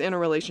 Because she's in a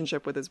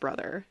relationship with his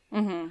brother.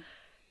 Mm-hmm.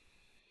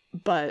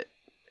 But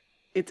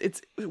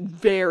it's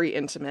very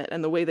intimate,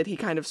 and the way that he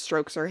kind of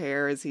strokes her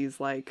hair as he's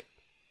like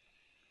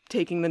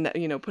taking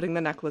putting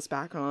the necklace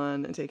back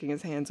on and taking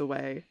his hands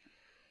away.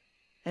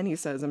 And he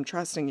says, I'm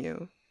trusting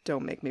you.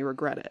 Don't make me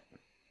regret it.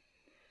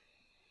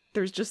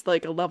 There's just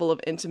like a level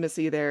of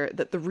intimacy there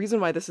that the reason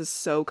why this is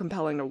so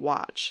compelling to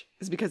watch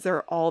is because there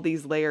are all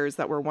these layers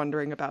that we're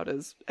wondering about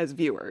as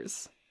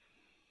viewers.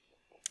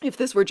 If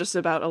this were just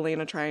about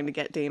Elena trying to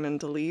get Damon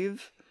to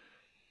leave,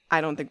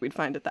 I don't think we'd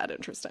find it that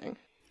interesting.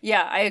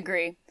 Yeah, I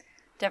agree.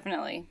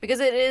 Definitely. Because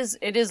it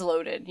is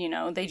loaded,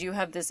 They do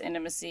have this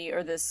intimacy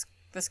or this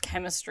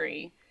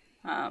chemistry.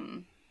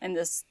 And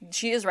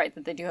she is right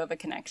that they do have a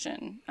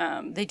connection.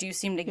 They do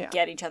seem to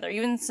get each other.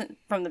 Even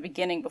from the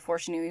beginning, before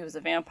she knew he was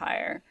a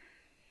vampire,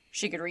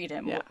 she could read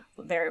him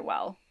very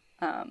well.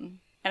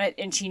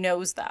 And she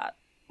knows that.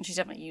 And she's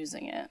definitely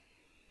using it.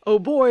 Oh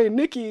boy,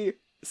 Nikki.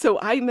 So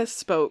I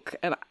misspoke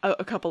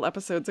a couple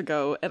episodes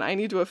ago, and I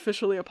need to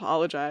officially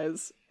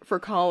apologize for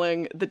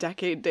calling the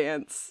Decade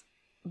Dance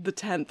the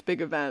 10th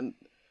big event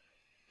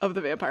of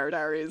the Vampire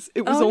Diaries.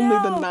 It was only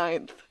the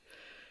 9th.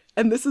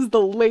 And this is the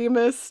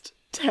lamest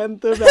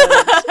 10th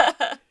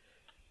event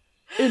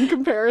in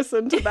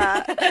comparison to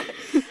that.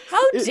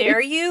 How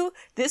dare you?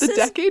 The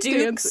Decade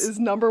Dance is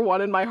number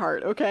 1 in my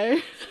heart,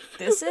 okay?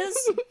 This is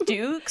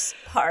Duke's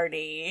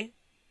party.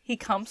 He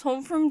comes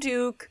home from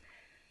Duke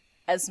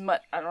as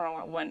much. I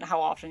don't know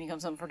how often he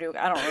comes home from Duke.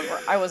 I don't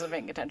remember. I wasn't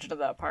paying attention to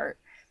that part.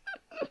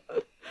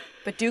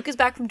 But Duke is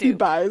back from Duke. He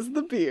buys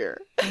the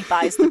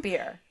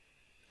beer.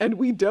 And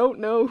we don't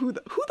know who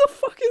the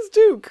fuck is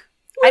Duke?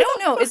 I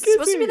don't know. Is it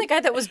supposed to be the guy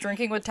that was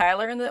drinking with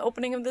Tyler in the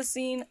opening of this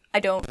scene? I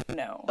don't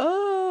know.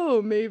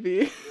 Oh,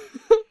 maybe.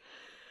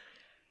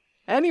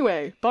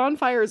 Anyway,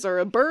 bonfires are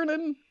a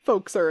burning,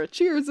 folks are a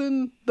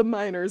cheersin', the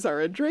miners are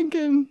a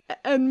drinking,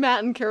 and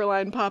Matt and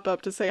Caroline pop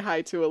up to say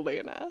hi to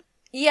Elena.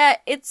 Yeah,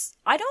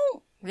 I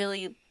don't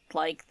really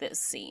like this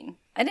scene.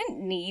 I didn't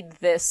need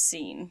this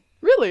scene.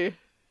 Really?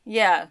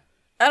 Yeah.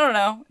 I don't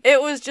know.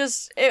 It was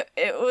just, it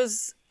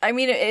was, I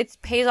mean, it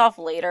pays off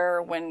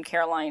later when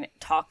Caroline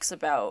talks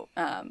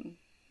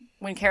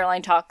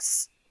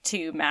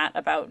to Matt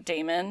about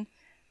Damon.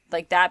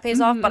 Like, that pays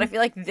off, but I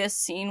feel like this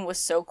scene was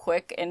so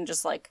quick and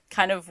just, like,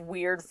 kind of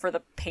weird for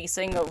the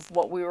pacing of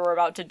what we were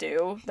about to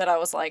do that I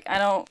was like,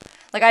 I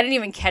didn't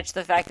even catch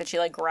the fact that she,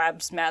 like,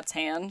 grabs Matt's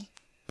hand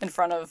in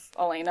front of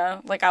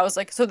Elena. Like, I was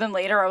like, so then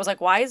later I was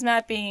like, why is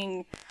Matt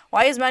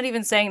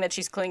even saying that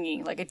she's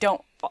clingy? Like,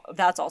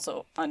 that's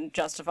also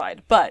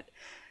unjustified, but,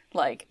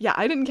 like... Yeah,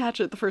 I didn't catch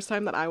it the first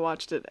time that I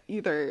watched it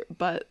either,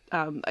 but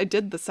I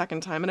did the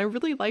second time, and I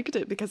really liked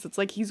it because it's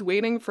like he's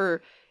waiting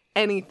for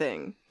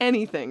anything,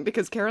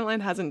 because Caroline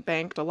hasn't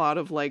banked a lot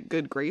of, like,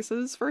 good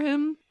graces for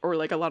him, or,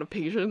 like, a lot of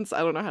patience. I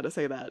don't know how to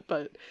say that,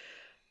 but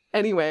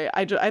anyway,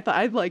 I thought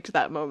I liked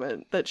that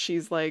moment, that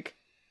she's, like,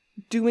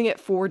 doing it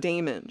for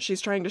Damon.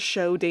 She's trying to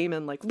show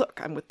Damon, like, look,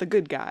 I'm with the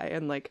good guy,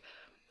 and, like,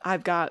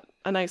 I've got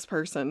a nice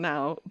person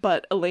now.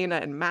 But Elena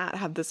and Matt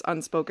have this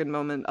unspoken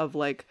moment of,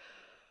 like,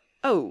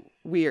 oh,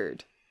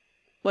 weird.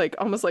 Like,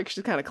 almost like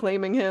she's kind of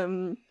claiming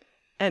him,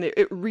 and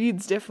it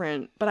reads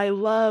different. But I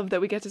love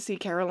that we get to see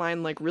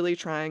Caroline, like, really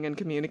trying and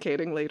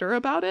communicating later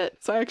about it.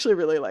 So I actually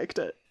really liked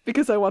it,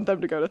 because I want them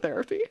to go to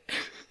therapy.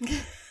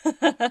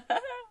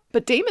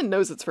 But Damon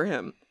knows it's for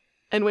him.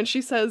 And when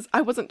she says, I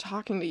wasn't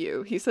talking to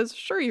you, he says,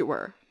 sure you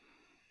were.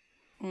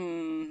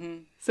 Mm-hmm.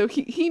 So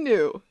he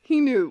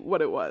knew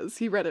what it was.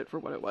 He read it for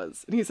what it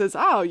was. And he says,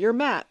 "Oh, you're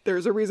Matt.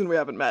 There's a reason we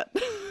haven't met."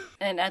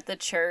 And at the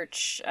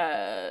church,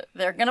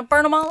 they're gonna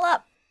burn them all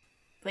up.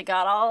 They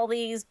got all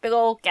these big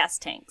old gas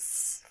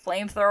tanks,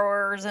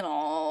 flamethrowers and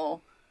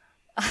all.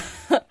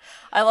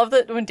 I love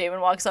that when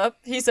Damon walks up,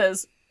 he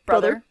says,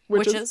 "Brother,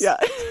 witches." Yeah.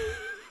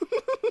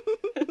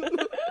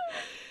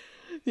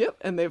 Yep,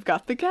 and they've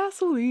got the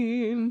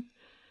gasoline.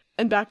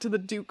 And back to the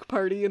Duke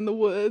party in the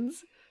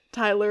woods.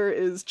 Tyler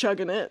is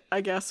chugging it,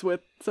 I guess, with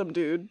some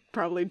dude,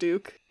 probably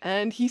Duke.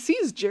 And he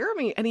sees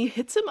Jeremy, and he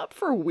hits him up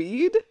for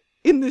weed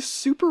in this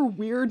super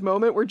weird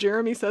moment where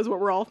Jeremy says what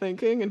we're all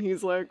thinking, and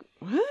he's like,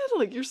 "What?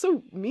 Like, you're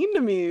so mean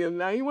to me, and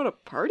now you want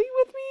to party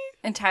with me?"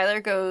 And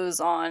Tyler goes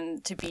on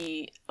to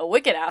be a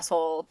wicked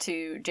asshole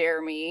to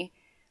Jeremy.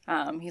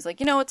 He's like,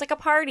 it's like a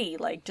party.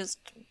 Like, just,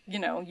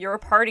 you're a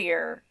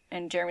partier.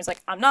 And Jeremy's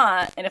like, I'm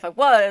not. And if I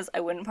was, I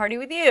wouldn't party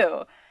with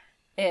you.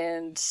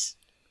 And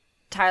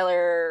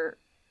Tyler,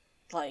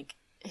 like,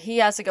 he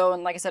has to go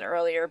and, like I said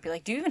earlier, be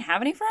like, do you even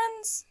have any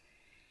friends?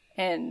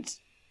 And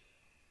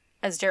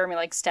as Jeremy,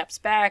 like, steps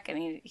back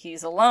and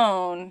he's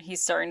alone,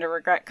 he's starting to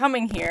regret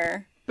coming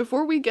here.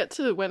 Before we get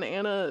to when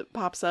Anna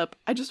pops up,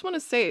 I just want to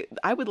say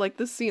I would like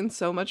this scene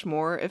so much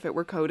more if it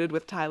were coded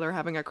with Tyler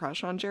having a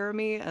crush on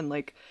Jeremy and,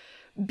 like,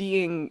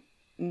 being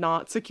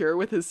not secure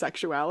with his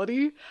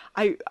sexuality.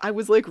 I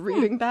was, like,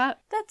 reading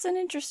that. That's an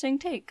interesting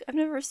take. I've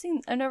never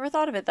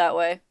thought of it that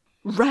way.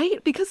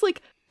 Right? Because,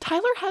 like,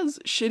 Tyler has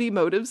shitty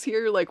motives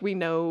here. Like, we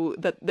know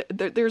that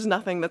there's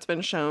nothing that's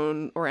been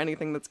shown or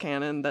anything that's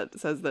canon that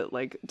says that,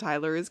 like,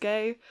 Tyler is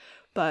gay.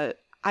 But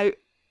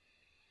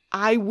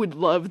I would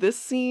love this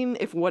scene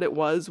if what it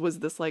was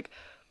this, like,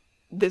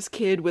 this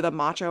kid with a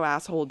macho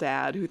asshole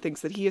dad who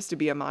thinks that he has to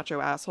be a macho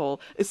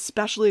asshole,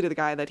 especially to the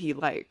guy that he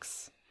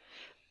likes.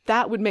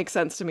 That would make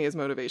sense to me as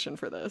motivation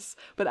for this.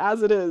 But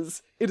as it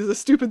is a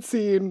stupid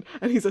scene,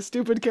 and he's a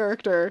stupid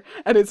character,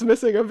 and it's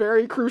missing a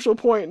very crucial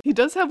point. He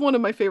does have one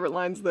of my favorite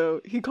lines, though.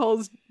 He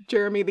calls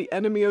Jeremy the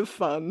enemy of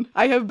fun.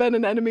 I have been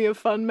an enemy of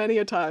fun many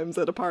a times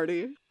at a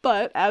party.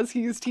 But as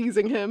he's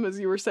teasing him, as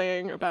you were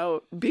saying,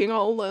 about being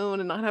all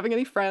alone and not having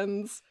any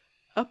friends,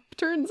 up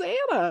turns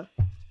Anna.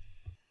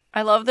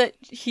 I love that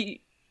he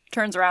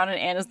turns around and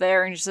Anna's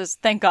there, and she says,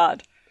 "Thank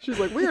God." She's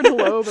like, weird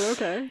hello, but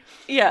okay.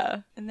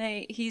 Yeah. And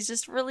he's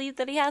just relieved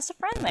that he has a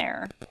friend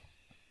there.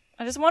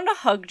 I just wanted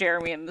to hug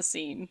Jeremy in the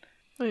scene.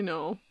 I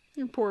know.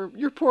 Your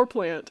poor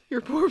plant.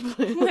 Your poor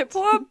plant. My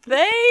poor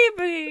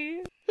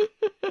baby.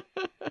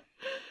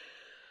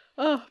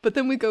 But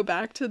then we go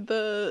back to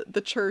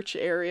the church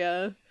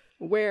area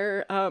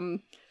where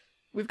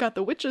we've got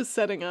the witches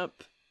setting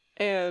up,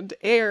 and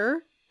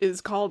air is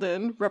called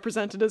in,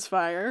 represented as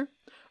fire.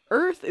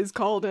 Earth is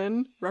called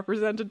in,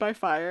 represented by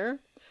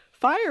fire.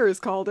 Fire is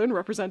called in,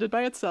 represented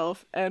by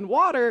itself, and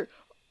water,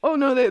 oh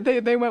no,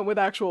 they went with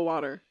actual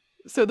water.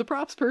 So the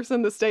props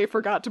person this day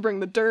forgot to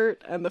bring the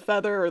dirt and the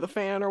feather or the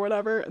fan or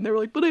whatever, and they were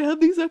like, but I have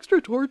these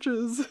extra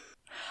torches.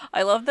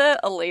 I love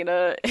that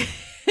Elena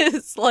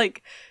is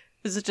like,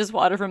 is it just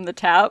water from the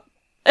tap?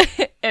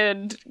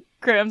 And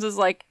Grams is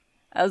like,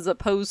 as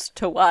opposed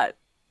to what?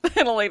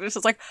 And Elena's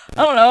just like,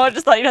 I don't know, I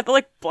just thought you'd have to,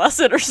 like, bless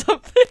it or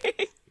something.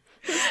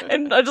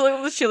 And I just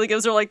like that Sheila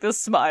gives her, like,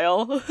 this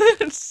smile.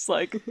 It's just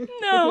like,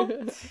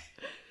 no.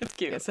 It's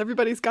cute. Yes,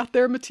 everybody's got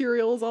their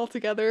materials all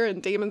together,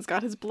 and Damon's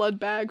got his blood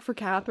bag for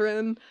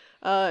Catherine.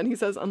 And he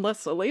says,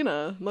 unless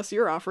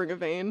you're offering a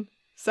vein.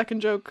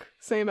 Second joke,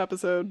 same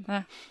episode.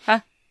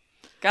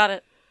 Got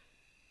it.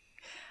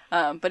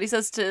 But he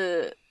says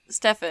to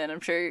Stefan, I'm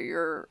sure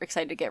you're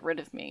excited to get rid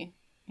of me.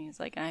 He's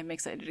like, I'm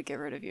excited to get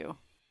rid of you.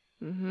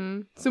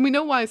 Mm-hmm. So we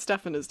know why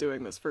Stefan is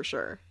doing this for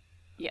sure.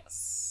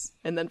 Yes.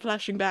 And then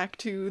flashing back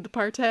to the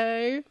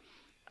party.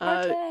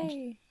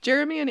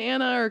 Jeremy and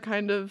Anna are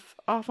kind of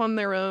off on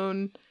their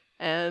own,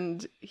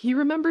 and he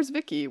remembers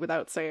Vicky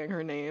without saying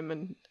her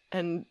name,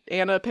 and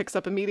Anna picks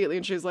up immediately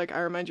and she's like, I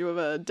remind you of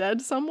a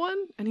dead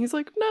someone? And he's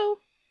like,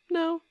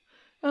 no,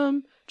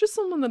 just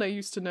someone that I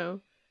used to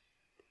know.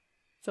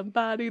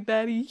 Somebody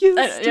that he used to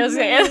know.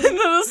 And then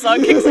the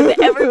song kicks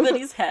into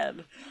everybody's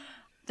head.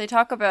 They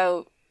talk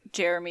about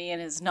Jeremy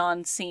and his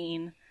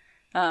non-scene,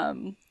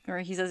 where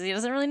he says he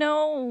doesn't really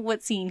know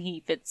what scene he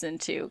fits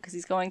into because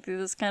he's going through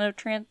this kind of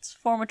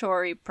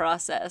transformatory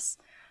process.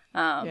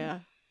 Yeah,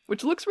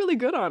 which looks really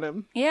good on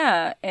him.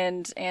 Yeah,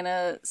 and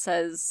Anna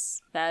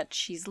says that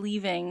she's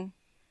leaving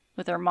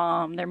with her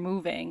mom. They're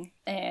moving,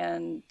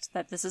 and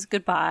that this is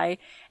goodbye.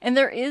 And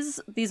there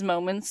is these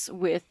moments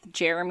with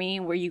Jeremy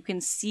where you can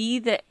see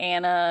that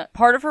Anna,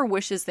 part of her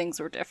wishes things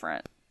were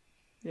different.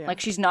 Yeah. Like,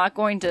 she's not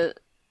going to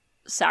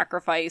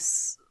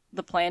sacrifice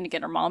the plan to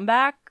get her mom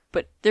back.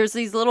 But there's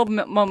these little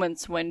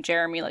moments when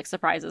Jeremy, like,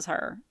 surprises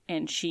her,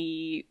 and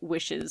she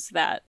wishes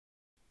that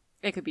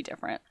it could be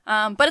different.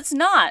 But it's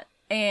not.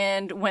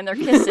 And when they're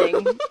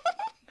kissing,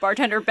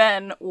 bartender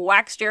Ben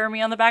whacks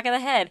Jeremy on the back of the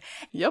head.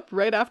 Yep,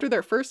 right after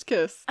their first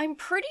kiss. I'm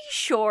pretty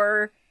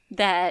sure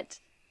that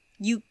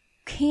you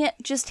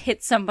can't just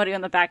hit somebody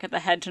on the back of the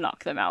head to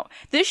knock them out.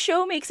 This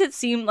show makes it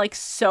seem like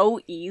so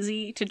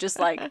easy to just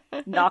like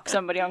knock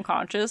somebody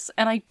unconscious,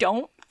 and I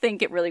don't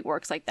think it really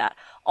works like that.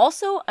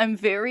 Also, I'm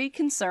very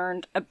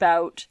concerned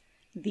about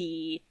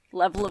the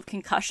level of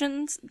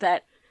concussions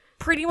that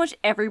pretty much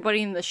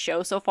everybody in the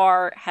show so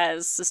far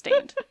has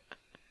sustained.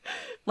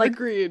 Like,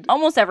 agreed.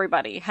 Almost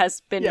everybody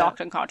has been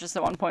knocked unconscious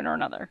at one point or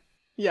another.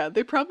 Yeah,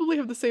 they probably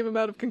have the same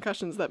amount of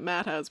concussions that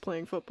Matt has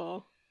playing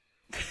football.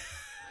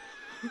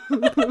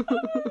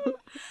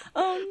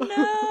 Oh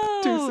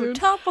no! Too soon?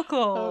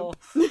 Topical!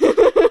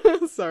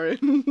 Sorry.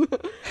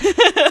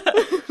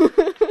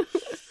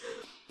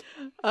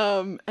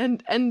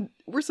 And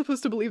we're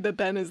supposed to believe that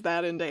Ben is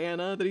that into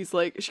Anna, that he's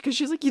like, because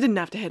she's like, you didn't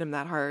have to hit him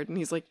that hard. And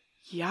he's like,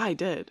 yeah, I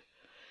did.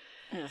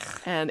 Ugh.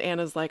 And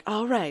Anna's like,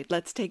 all right,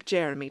 let's take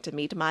Jeremy to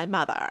meet my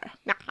mother.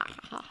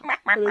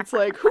 And it's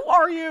like, who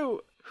are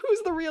you?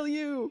 Who's the real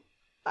you?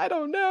 I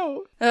don't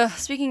know.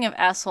 Speaking of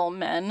asshole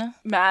men,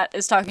 Matt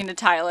is talking to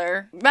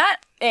Tyler.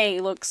 Matt A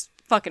looks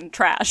fucking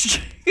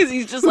trashed because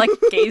he's just like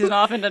gazing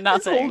off into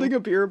nothing. He's holding a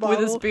beer bottle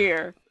with his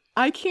beer.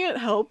 I can't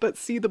help but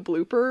see the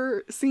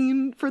blooper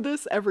scene for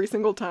this every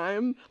single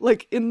time.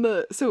 Like in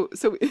the so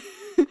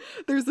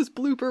there's this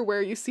blooper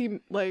where you see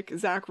like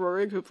Zach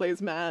Rohrig, who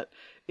plays Matt,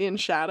 in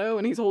shadow,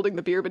 and he's holding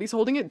the beer, but he's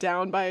holding it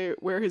down by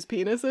where his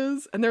penis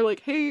is, and they're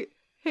like, hey,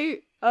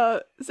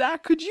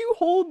 Zach, could you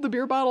hold the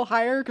beer bottle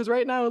higher? Because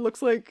right now it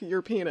looks like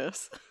your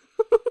penis.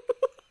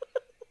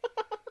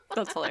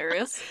 That's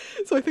hilarious.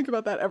 So I think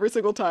about that every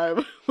single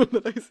time when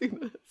I see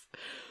this.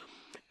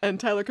 And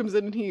Tyler comes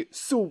in and he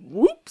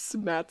swoops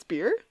Matt's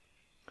beer.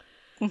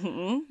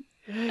 Mm-hmm.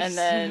 And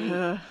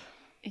then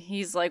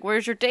he's like,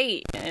 where's your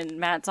date? And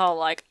Matt's all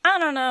like, I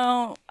don't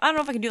know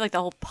if I can do like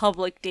the whole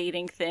public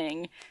dating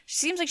thing. She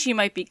seems like she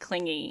might be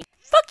clingy.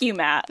 Fuck you,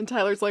 Matt. And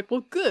Tyler's like,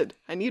 well, good.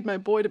 I need my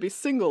boy to be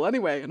single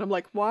anyway. And I'm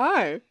like,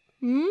 why?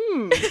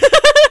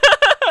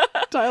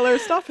 Tyler,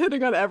 stop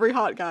hitting on every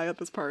hot guy at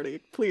this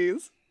party.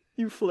 Please.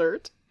 You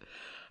flirt.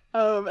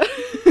 Doesn't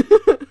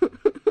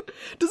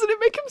it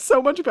make him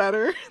so much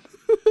better?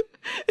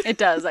 It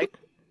does. Like,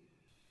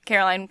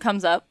 Caroline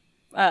comes up,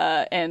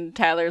 and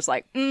Tyler's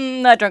like,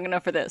 not drunk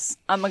enough for this.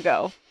 I'm gonna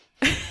go.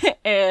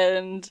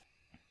 And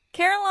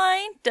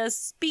Caroline does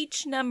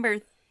speech number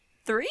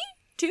 3?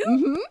 2?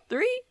 Mm-hmm.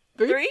 3?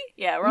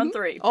 Yeah, we're on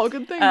 3. All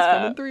good things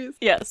come in threes.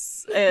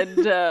 Yes.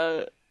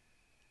 And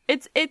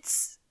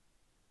it's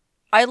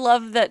I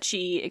love that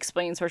she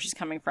explains where she's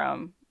coming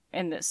from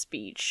in this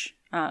speech.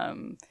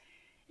 And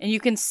you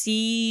can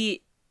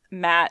see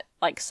Matt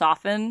like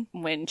soften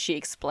when she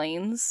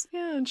explains.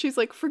 Yeah, and she's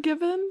like,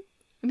 forgiven?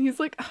 And he's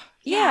like,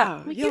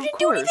 yeah, you didn't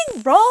do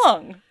anything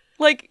wrong.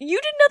 Like, you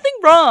did nothing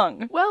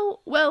wrong.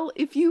 Well,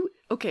 if you,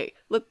 okay,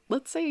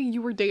 let's say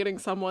you were dating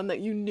someone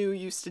that you knew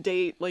used to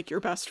date, like, your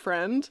best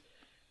friend,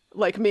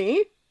 like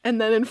me,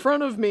 and then in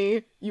front of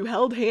me, you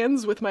held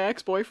hands with my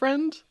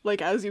ex-boyfriend, like,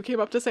 as you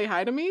came up to say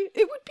hi to me,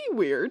 it would be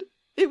weird.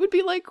 It would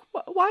be like,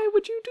 why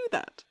would you do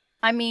that?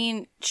 I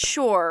mean,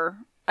 sure.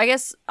 I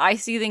guess I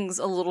see things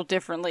a little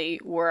differently,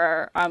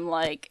 where I'm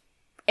like,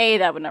 A,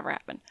 that would never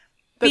happen.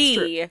 That's B,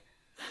 true.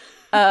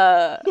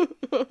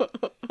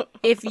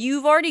 If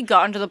you've already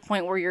gotten to the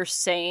point where you're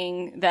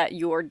saying that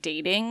you're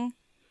dating,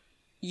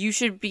 you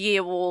should be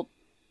able,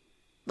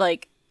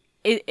 like,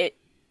 I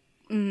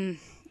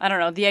don't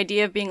know, the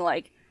idea of being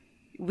like,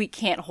 we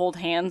can't hold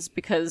hands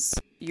because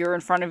you're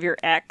in front of your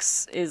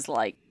ex is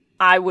like,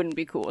 I wouldn't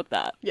be cool with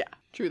that. Yeah,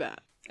 true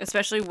that.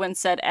 Especially when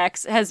said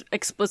ex has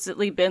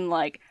explicitly been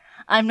like,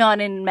 I'm not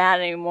in Matt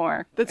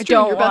anymore. That's I true.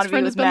 don't Your want best to be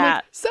friend with has been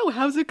Matt. like, so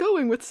how's it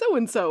going with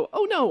so-and-so?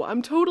 Oh no,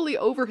 I'm totally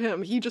over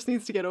him. He just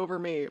needs to get over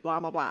me. Blah,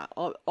 blah, blah.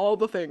 All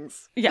the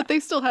things. Yeah. But they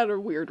still had a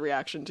weird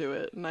reaction to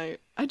it. And I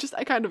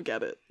kind of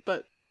get it.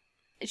 But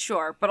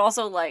Sure, but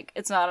also, like,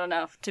 it's not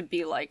enough to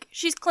be like,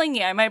 she's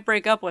clingy, I might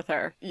break up with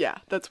her. yeah,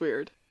 that's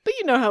weird. But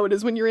you know how it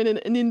is when you're in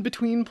an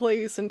in-between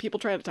place and people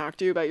try to talk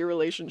to you about your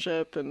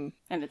relationship and...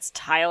 And it's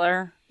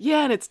Tyler.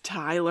 Yeah, and it's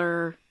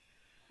Tyler.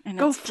 And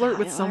Go it's flirt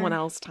with Tyler. someone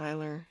else,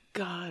 Tyler.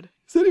 God.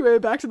 So anyway,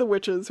 back to the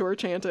witches who are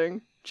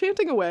chanting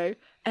away.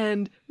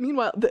 And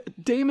meanwhile,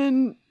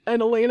 Damon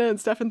and Elena and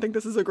Stefan think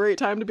this is a great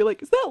time to be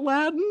like, is that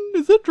Latin?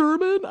 Is it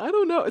German? I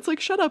don't know. It's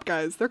like, shut up,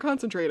 guys. They're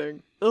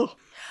concentrating. Ugh.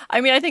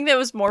 I mean, I think that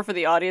was more for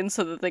the audience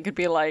so that they could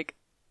be like,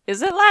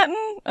 is it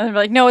Latin? And they'd be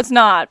like, no, it's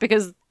not,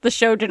 because the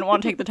show didn't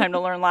want to take the time to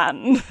learn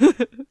Latin.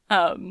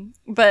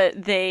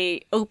 But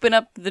they open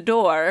up the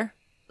door,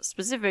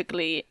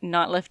 specifically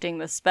not lifting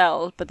the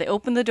spell, but they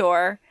open the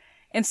door,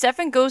 and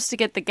Stefan goes to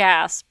get the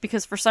gas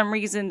because for some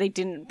reason they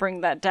didn't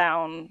bring that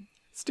down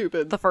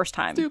Stupid. the first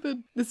time.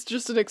 Stupid. It's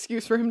just an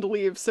excuse for him to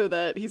leave so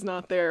that he's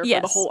not there for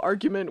Yes. the whole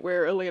argument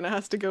where Elena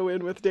has to go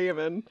in with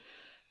Damon.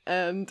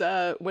 And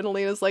when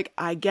Elena's like,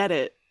 I get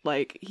it.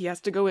 Like, he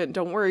has to go in.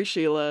 Don't worry,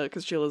 Sheila.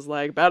 Because Sheila's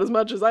like, about as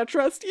much as I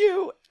trust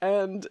you.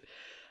 And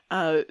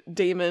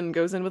Damon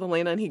goes in with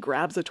Elena and he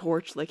grabs a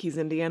torch like he's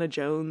Indiana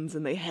Jones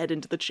and they head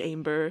into the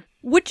chamber.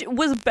 Which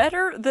was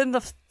better than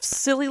the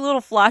silly little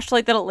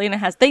flashlight that Elena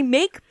has. They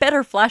make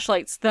better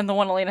flashlights than the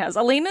one Elena has.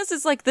 Elena's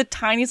is like the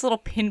tiniest little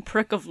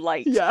pinprick of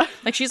light. Yeah.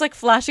 Like she's like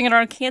flashing it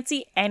around, can't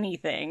see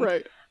anything.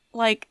 Right.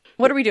 Like,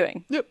 what are we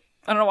doing? Yep.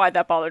 I don't know why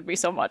that bothered me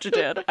so much. It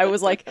did. I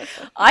was like,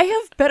 I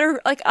have better,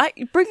 like, I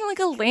bring like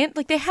a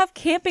like they have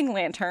camping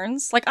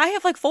lanterns. Like, I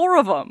have like 4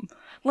 of them.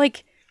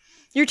 Like,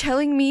 you're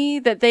telling me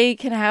that they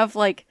can have,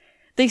 like,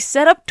 they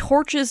set up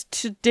torches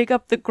to dig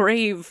up the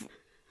grave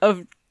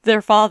of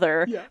their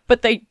father,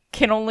 but they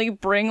can only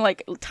bring,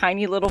 like,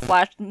 tiny little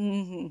flash.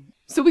 Mm-hmm.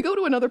 So we go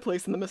to another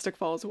place in the Mystic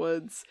Falls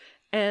woods,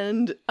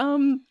 and,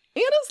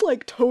 Anna's,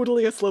 like,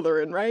 totally a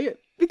Slytherin, right?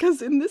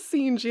 Because in this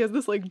scene, she has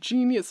this, like,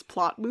 genius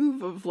plot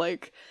move of,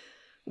 like,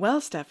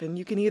 well, Stefan,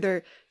 you can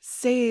either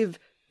save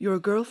your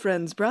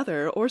girlfriend's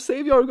brother or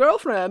save your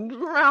girlfriend.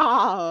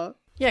 Rah!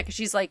 Yeah, because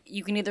she's like,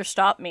 you can either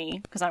stop me,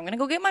 because I'm going to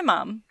go get my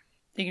mom.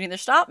 You can either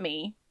stop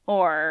me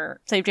or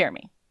save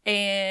Jeremy.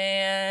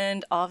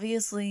 And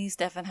obviously,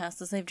 Stefan has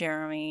to save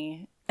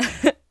Jeremy.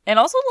 And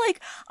also, like,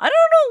 I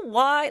don't know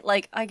why.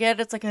 Like, I get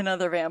it's like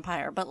another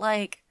vampire, but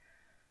like,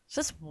 it's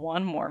just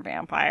one more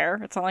vampire.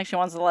 It's not like she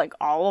wants to like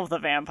all of the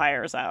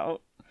vampires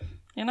out,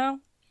 you know?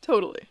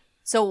 Totally.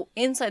 So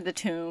inside the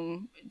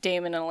tomb,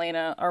 Damon and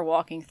Elena are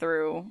walking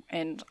through,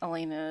 and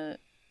Elena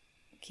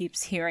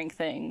keeps hearing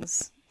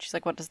things. She's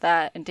like, what is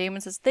that? And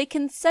Damon says, they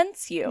can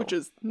sense you. Which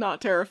is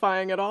not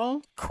terrifying at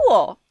all.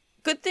 Cool.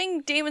 Good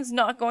thing Damon's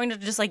not going to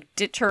just, like,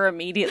 ditch her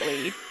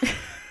immediately.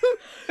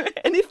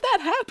 And if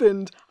that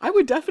happened, I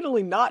would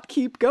definitely not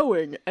keep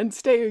going and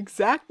stay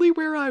exactly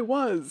where I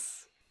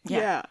was.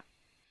 Yeah.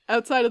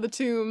 Outside of the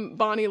tomb,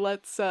 Bonnie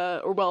lets,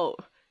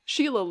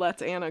 Sheila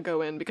lets Anna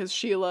go in because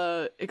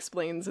Sheila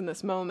explains in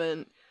this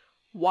moment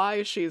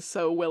why she's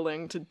so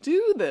willing to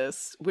do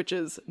this, which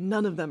is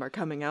none of them are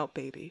coming out,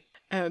 baby.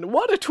 And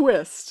what a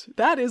twist!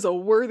 That is a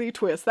worthy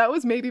twist. That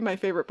was maybe my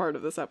favorite part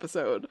of this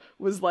episode,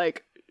 was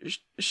like,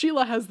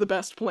 Sheila has the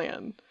best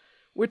plan,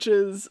 which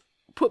is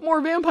put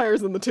more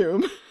vampires in the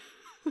tomb.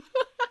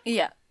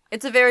 Yeah,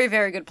 it's a very,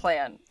 very good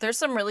plan. There's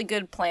some really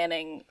good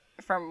planning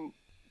from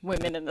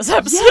women in this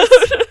episode.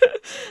 Yes!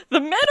 The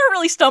men are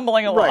really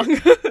stumbling along.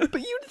 Right.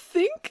 But you'd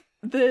think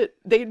that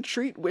they'd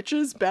treat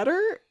witches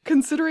better,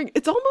 considering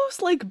it's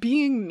almost like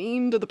being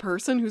mean to the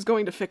person who's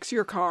going to fix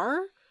your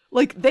car.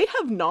 Like, they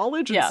have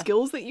knowledge and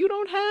skills that you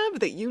don't have,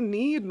 that you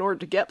need in order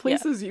to get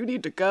places you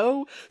need to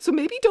go. So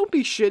maybe don't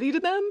be shitty to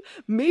them.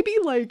 Maybe,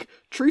 like,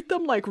 treat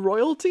them like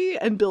royalty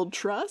and build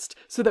trust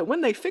so that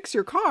when they fix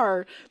your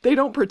car, they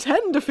don't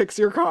pretend to fix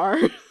your car.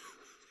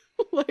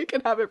 Like,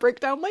 and have it break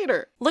down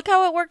later. Look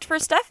how it worked for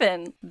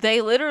Stefan. They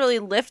literally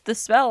lift the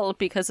spell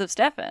because of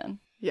Stefan.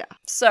 Yeah.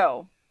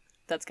 So,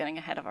 that's getting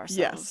ahead of ourselves.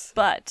 Yes.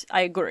 But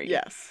I agree.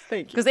 Yes,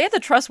 thank you. Because they have to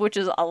trust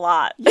witches a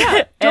lot.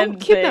 Yeah,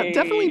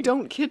 definitely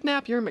don't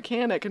kidnap your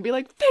mechanic and be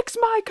like, fix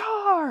my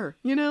car,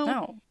 you know?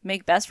 No.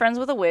 Make best friends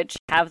with a witch,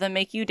 have them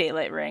make you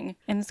daylight ring,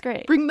 and it's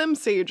great. Bring them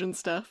sage and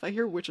stuff. I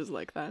hear witches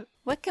like that.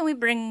 What can we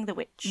bring the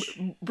witch?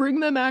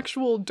 Bring them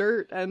actual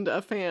dirt and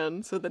a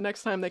fan so the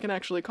next time they can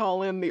actually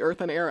call in the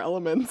earth and air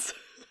elements.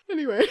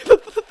 Anyway,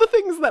 the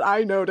things that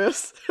I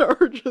notice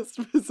are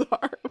just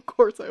bizarre. Of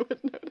course I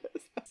would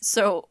notice.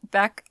 So,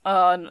 back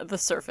on the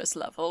surface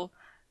level,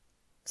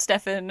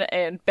 Stefan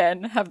and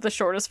Ben have the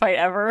shortest fight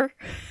ever.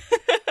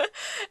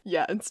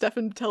 Yeah, and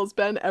Stefan tells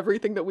Ben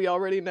everything that we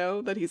already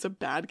know, that he's a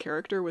bad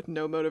character with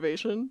no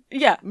motivation.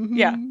 Yeah,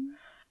 yeah.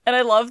 And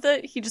I love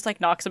that he just,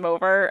 like, knocks him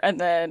over, and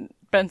then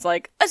Ben's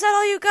like, is that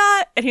all you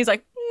got? And he's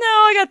like, no,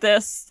 I got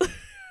this.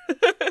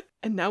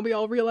 And now we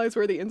all realize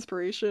where the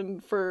inspiration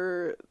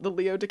for the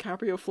Leo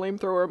DiCaprio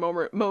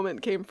flamethrower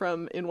moment came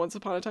from in Once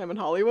Upon a Time in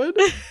Hollywood.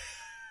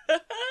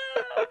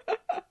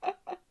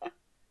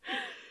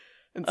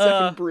 And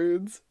Stefan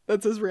broods.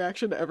 That's his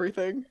reaction to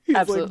everything. He's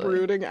absolutely. Like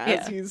brooding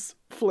as he's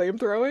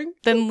flamethrowing.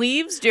 Then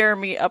leaves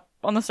Jeremy up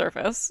on the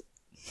surface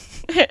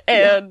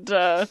and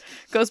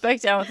goes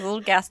back down with his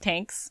little gas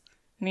tanks.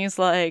 And he's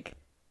like,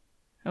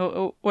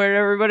 oh, where'd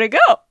everybody go?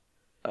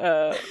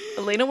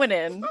 Elena went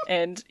in,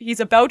 and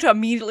he's about to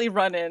immediately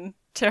run in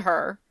to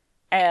her,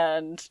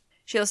 and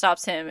Sheila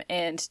stops him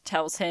and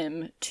tells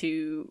him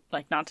to,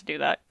 like, not to do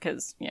that,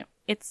 because, you know,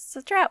 it's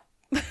a trap.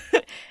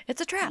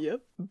 It's a trap.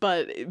 Yep.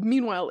 But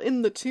meanwhile,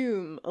 in the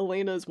tomb,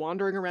 Elena's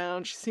wandering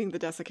around. She's seeing the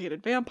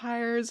desiccated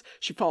vampires.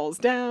 She falls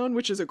down,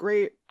 which is a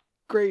great,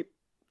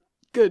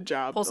 good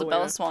job. Pulls a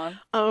Bella Swan.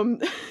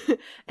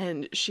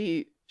 And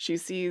she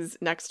sees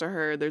next to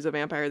her, there's a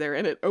vampire there,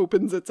 and it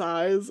opens its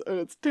eyes, and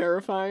it's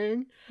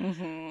terrifying.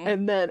 Mm-hmm.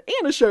 And then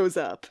Anna shows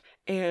up,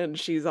 and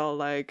she's all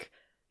like,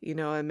 you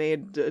know, I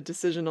made a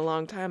decision a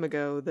long time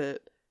ago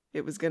that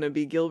it was going to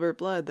be Gilbert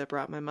Blood that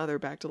brought my mother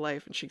back to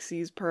life. And she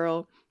sees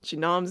Pearl. She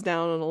noms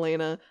down on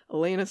Elena.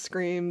 Elena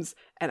screams.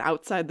 And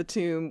outside the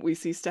tomb, we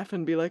see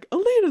Stefan be like,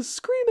 Elena's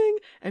screaming.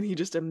 And he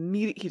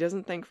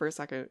doesn't think for a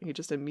second. He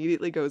just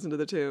immediately goes into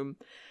the tomb.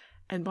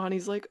 And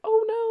Bonnie's like,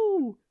 oh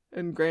no.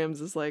 And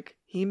Graham's is like,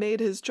 he made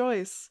his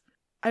choice.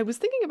 I was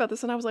thinking about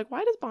this and I was like,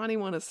 why does Bonnie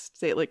want to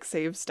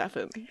save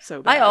Stefan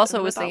so bad? I also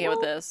and was thought, thinking well,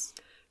 about this.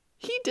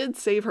 He did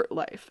save her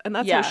life, and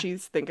that's how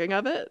she's thinking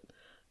of it.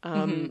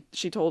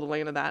 She told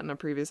Elena that in a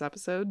previous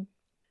episode.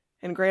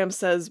 And Graham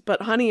says,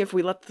 but honey, if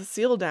we let the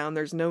seal down,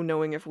 there's no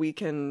knowing if we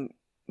can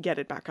get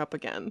it back up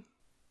again.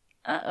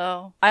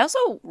 Uh-oh. I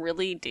also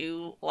really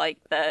do like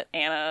that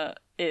Anna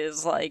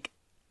is like,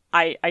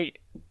 I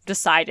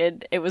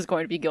decided it was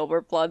going to be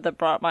Gilbert blood that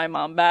brought my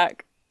mom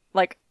back.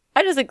 Like,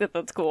 I just think that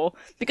that's cool.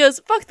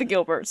 Because fuck the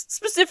Gilberts.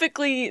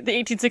 Specifically, the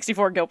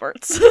 1864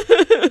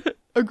 Gilberts.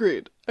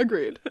 Agreed.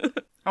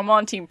 I'm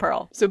on Team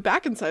Pearl. So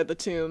back inside the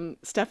tomb,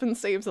 Stefan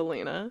saves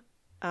Elena.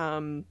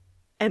 And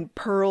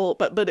Pearl,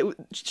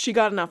 she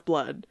got enough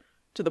blood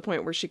to the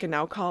point where she can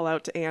now call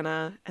out to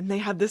Anna. And they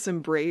have this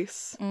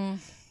embrace. And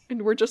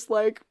we're just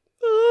like,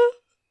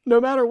 no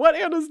matter what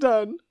Anna's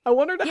done, I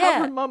want her to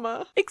have her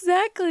mama.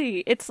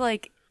 Exactly. It's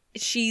like,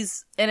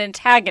 she's an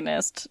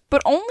antagonist,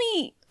 but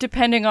only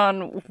depending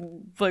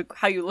on like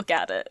how you look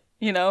at it,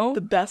 you know?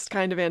 The best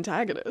kind of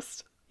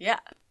antagonist. Yeah.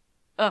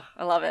 Ugh,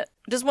 I love it.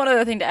 Just one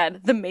other thing to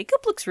add. The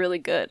makeup looks really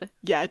good.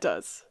 Yeah, it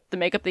does. The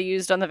makeup they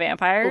used on the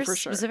vampires. Oh, for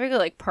sure. Specifically,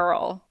 like,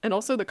 Pearl. And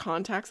also the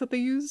contacts that they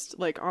used,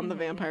 like, on the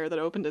vampire that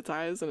opened its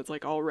eyes and it's,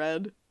 like, all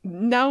red.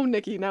 Now,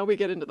 Nikki, now we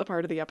get into the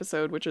part of the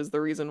episode, which is the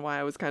reason why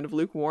I was kind of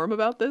lukewarm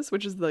about this,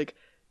 which is, like,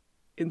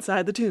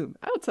 inside the tomb,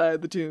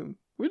 outside the tomb.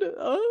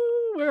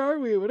 Where are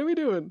we? What are we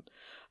doing?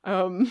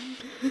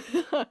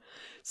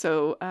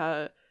 So,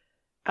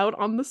 out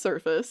on the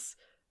surface,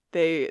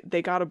 they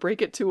gotta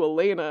break it to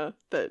Elena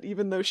that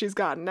even though she's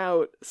gotten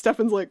out,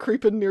 Stefan's like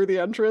creeping near the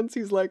entrance.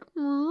 He's like,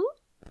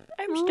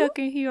 I'm stuck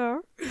in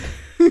here.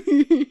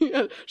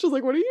 Yeah. She's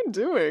like, what are you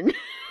doing?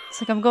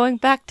 It's like, I'm going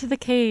back to the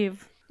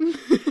cave.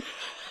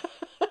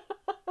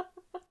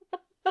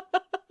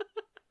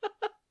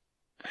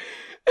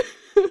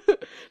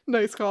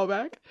 Nice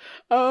callback.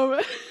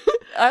 I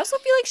also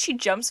feel like she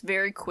jumps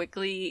very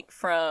quickly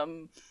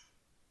from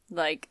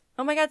like,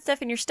 oh my god,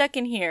 Stefan, you're stuck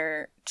in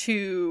here,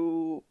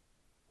 to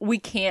we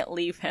can't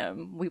leave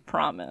him. We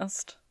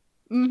promised.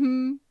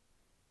 Mm-hmm.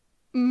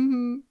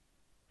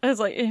 It's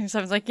like, and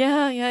Stefan's like,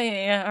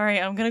 yeah. All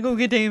right, I'm gonna go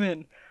get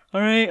Damon.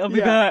 All right, I'll be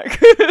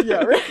back.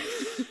 Yeah, right.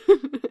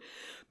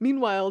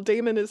 Meanwhile,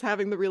 Damon is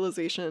having the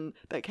realization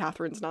that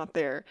Catherine's not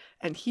there,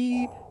 and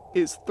he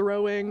is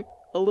throwing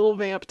a little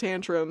vamp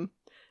tantrum,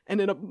 and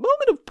in a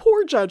moment of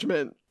poor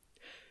judgment,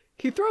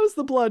 he throws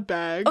the blood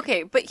bag.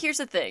 Okay, but here's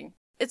the thing.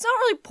 It's not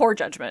really poor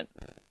judgment,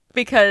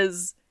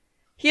 because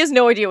he has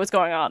no idea what's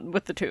going on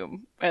with the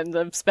tomb, and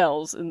the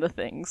spells, and the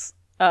things.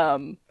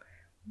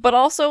 But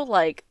also,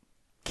 like,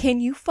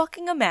 can you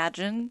fucking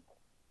imagine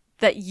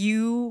that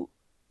you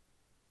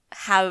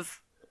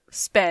have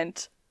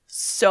spent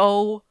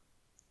so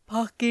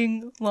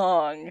fucking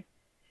long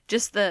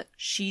just the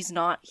she's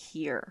not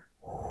here?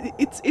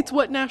 It's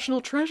what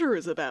National Treasure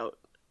is about.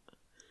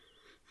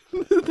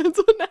 That's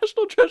what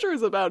National Treasure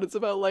is about. It's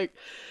about, like,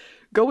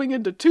 going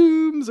into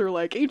tombs or,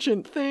 like,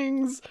 ancient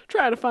things,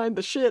 trying to find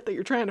the shit that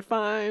you're trying to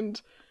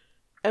find.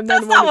 And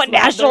then that's not what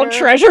National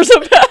Treasure's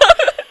about.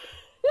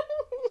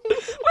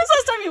 When's the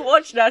last time you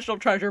watched National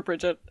Treasure,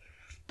 Bridget?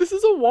 This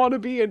is a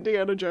wannabe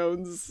Indiana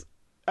Jones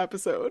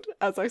episode.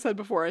 As I said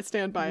before, I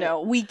stand by it.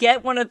 No, we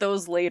get one of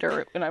those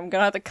later, and I'm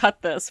gonna have to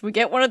cut this. We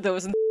get one of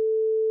those.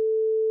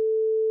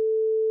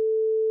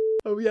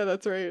 Oh, yeah,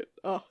 that's right.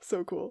 Oh,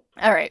 so cool.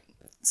 All right.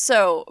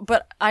 So,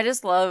 but I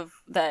just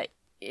love that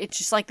it's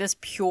just like this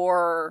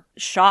pure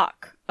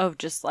shock of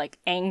just like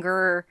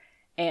anger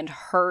and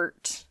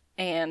hurt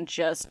and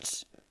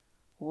just,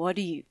 what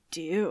do you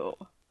do?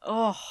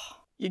 Oh.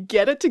 You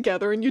get it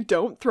together and you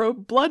don't throw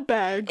blood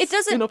bags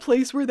in a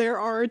place where there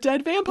are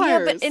dead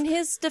vampires. Yeah, but in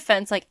his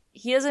defense, like,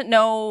 he doesn't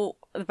know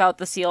about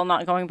the seal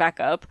not going back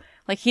up.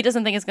 Like, he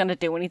doesn't think it's going to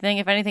do anything.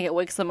 If anything, it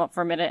wakes them up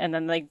for a minute and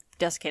then they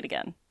desiccate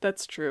again.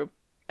 That's true.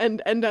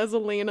 And as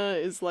Elena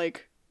is,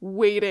 like,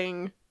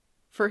 waiting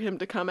for him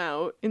to come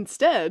out,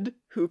 instead,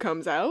 who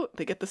comes out?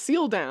 They get the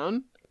seal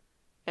down,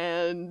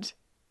 and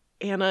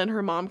Anna and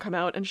her mom come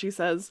out and she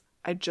says,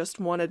 I just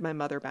wanted my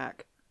mother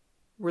back.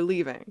 We're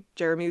leaving.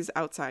 Jeremy's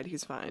outside.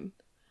 He's fine.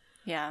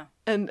 Yeah.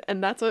 And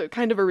that's a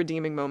kind of a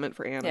redeeming moment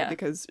for Anna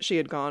because she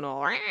had gone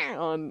all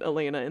on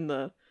Elena in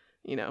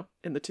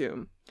the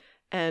tomb.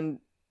 And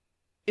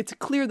it's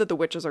clear that the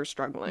witches are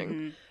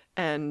struggling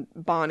and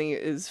Bonnie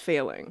is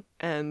failing.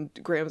 And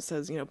Graham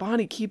says,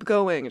 Bonnie, keep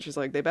going. And she's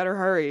like, they better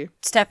hurry.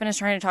 Stefan is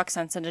trying to talk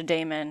sense into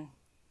Damon.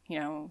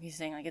 He's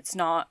saying, like, it's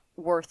not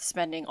worth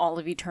spending all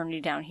of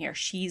eternity down here.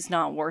 She's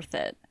not worth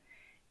it.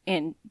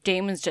 And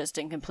Damon's just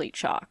in complete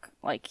shock.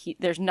 Like,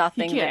 there's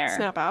nothing there. He can't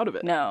snap out of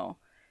it. No.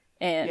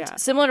 And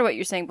similar to what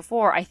you're saying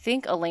before, I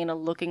think Elena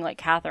looking like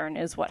Catherine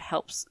is what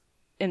helps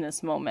in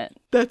this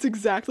moment. That's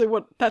exactly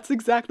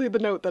the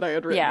note that I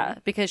had written. Yeah,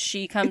 because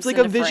she comes It's like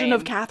a vision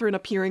of Catherine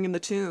appearing in the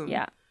tomb.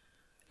 Yeah.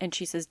 And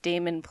she says,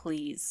 Damon,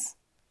 please.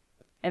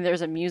 And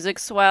there's a music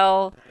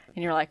swell,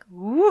 and you're like,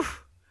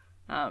 woof.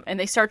 And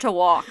they start to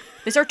walk.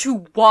 They start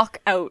to walk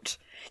out.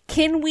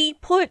 Can we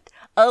put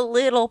a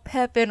little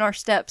pep in our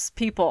steps,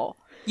 people?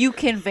 You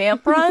can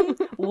vamp run?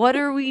 What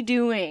are we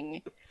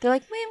doing? They're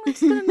like, man, we're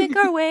just gonna make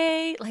our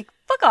way. Like,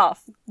 fuck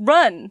off.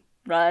 Run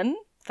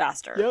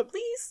faster. Yep.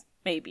 Please?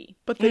 Maybe.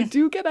 But they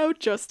do get out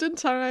just in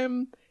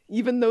time,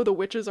 even though the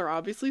witches are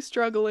obviously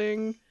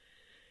struggling,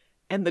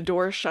 and the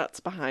door shuts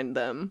behind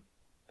them.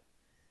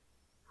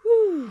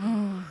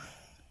 Whew.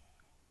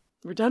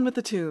 We're done with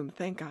the tomb,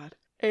 thank God.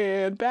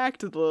 And back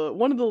to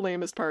one of the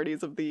lamest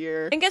parties of the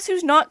year. And guess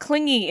who's not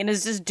clingy and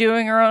is just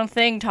doing her own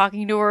thing,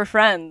 talking to her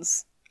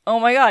friends? Oh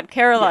my god,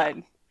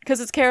 Caroline. Because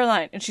it's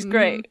Caroline, and she's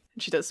great.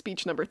 She does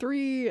speech number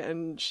 3,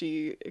 and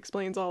she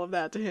explains all of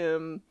that to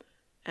him,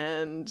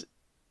 and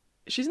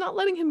she's not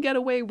letting him get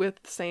away with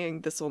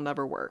saying this will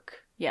never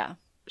work. Yeah.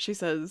 She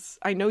says,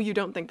 I know you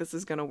don't think this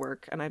is going to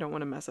work, and I don't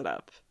want to mess it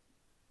up.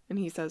 And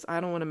he says, I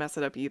don't want to mess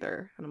it up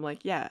either. And I'm like,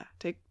 yeah,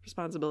 take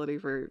responsibility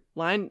for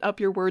line up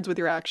your words with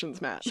your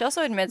actions, Matt. She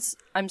also admits,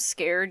 I'm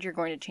scared you're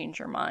going to change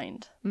your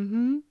mind.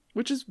 Mm-hmm.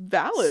 Which is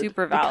valid.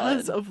 Super valid.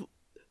 Because of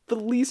the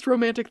least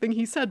romantic thing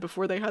he said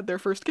before they had their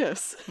first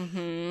kiss.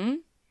 Mm-hmm.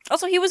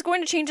 Also, he was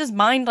going to change his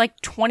mind like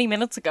 20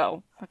 minutes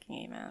ago.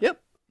 Fucking A-man. Yep.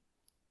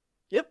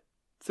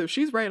 So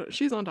she's right.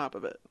 She's on top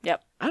of it.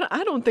 Yep.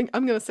 I don't think,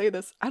 I'm going to say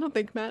this, I don't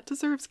think Matt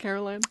deserves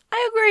Caroline.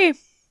 I agree.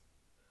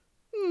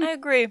 I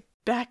agree.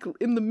 Back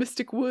in the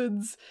Mystic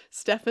Woods,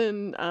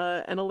 Stefan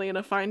and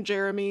Elena find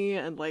Jeremy,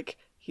 and like,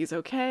 he's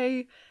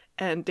okay.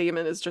 And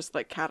Damon is just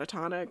like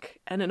catatonic.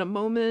 And in a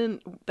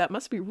moment that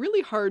must be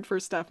really hard for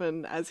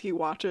Stefan as he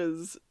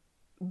watches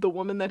the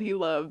woman that he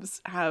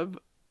loves have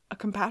a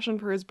compassion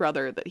for his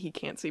brother that he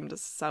can't seem to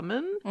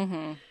summon.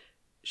 Mm-hmm.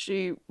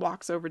 She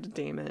walks over to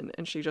Damon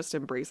and she just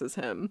embraces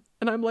him.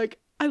 And I'm like,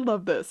 I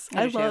love this.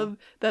 I love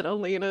that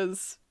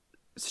Elena's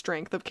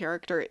strength of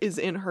character is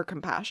in her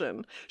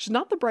compassion. She's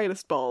not the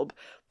brightest bulb,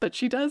 but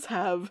she does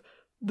have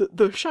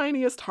the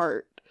shiniest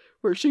heart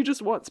where she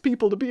just wants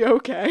people to be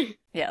okay.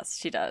 Yes,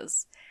 she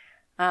does.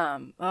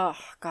 Oh,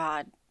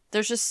 God.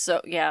 There's just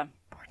so... Yeah.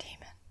 Poor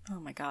Damon. Oh,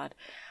 my God.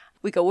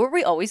 We go where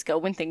we always go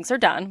when things are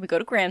done. We go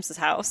to Gramps'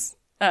 house.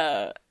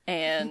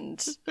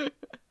 And...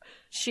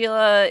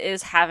 Sheila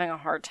is having a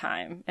hard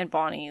time, and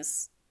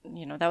Bonnie's,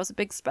 that was a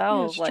big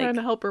spell. Yeah, she's trying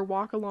to help her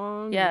walk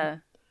along. Yeah.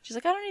 She's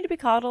like, I don't need to be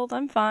coddled.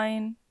 I'm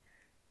fine.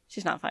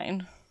 She's not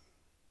fine.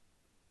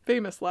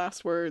 Famous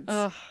last words.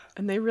 Ugh.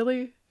 And they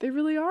really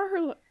are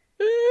her.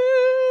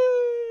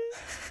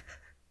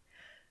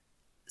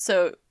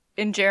 So,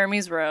 in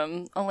Jeremy's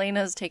room,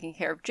 Elena's taking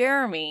care of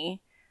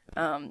Jeremy,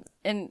 and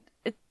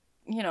it,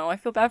 I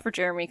feel bad for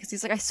Jeremy because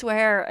he's like, I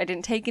swear I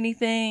didn't take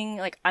anything.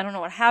 Like, I don't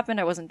know what happened.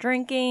 I wasn't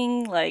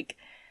drinking. Like,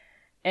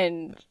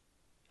 and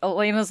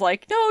Elena's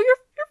like, no, you're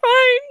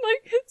fine.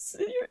 Like,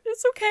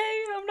 it's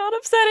okay. I'm not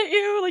upset at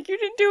you. Like, you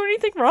didn't do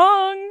anything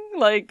wrong.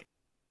 Like,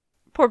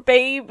 poor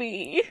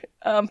baby.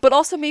 But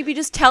also maybe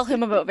just tell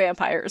him about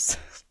vampires.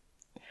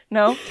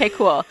 No? Okay,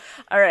 cool.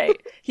 All right.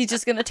 He's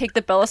just gonna take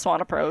the Bella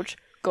Swan approach.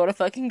 Go to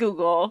fucking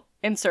Google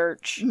and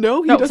search.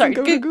 No, he doesn't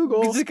go to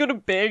Google. Just go to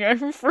Bing. I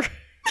prefer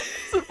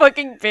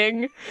fucking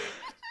Bing.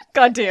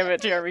 God damn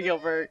it, Jeremy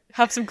Gilbert.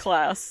 Have some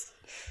class.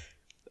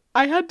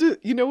 I had to,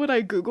 you know what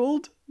I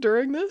Googled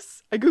during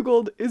this? I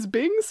Googled, is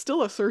Bing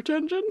still a search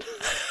engine?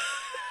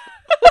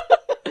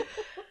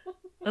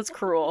 That's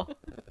cruel.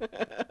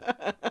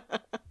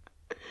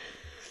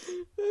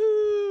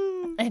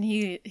 And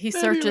he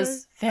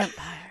searches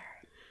vampire.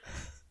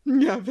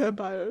 Yeah,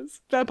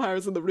 vampires.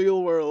 Vampires in the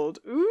real world.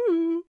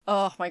 Ooh.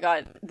 Oh my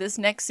god. This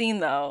next scene,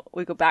 though,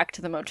 we go back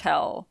to the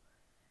motel.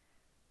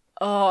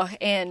 Oh,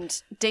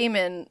 and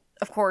Damon,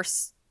 of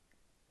course,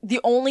 the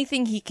only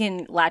thing he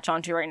can latch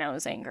onto right now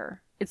is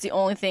anger. It's the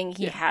only thing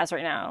he has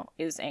right now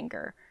is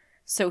anger.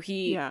 So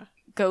he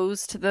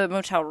goes to the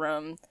motel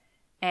room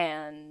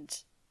and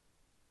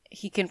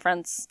he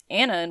confronts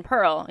Anna and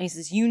Pearl. And he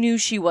says, you knew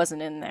she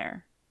wasn't in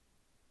there.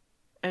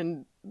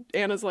 And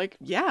Anna's like,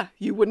 yeah,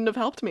 you wouldn't have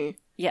helped me.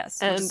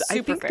 Yes. And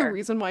I think fair. the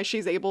reason why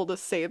she's able to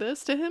say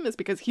this to him is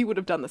because he would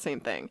have done the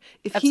same thing.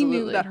 If Absolutely.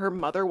 he knew that her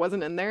mother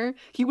wasn't in there,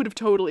 he would have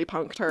totally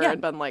punked her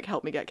and been like,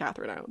 help me get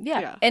Catherine out.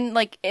 Yeah. And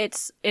like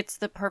it's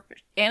the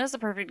perfect Anna's the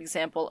perfect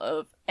example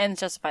of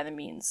ends justify the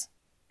means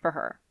for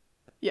her.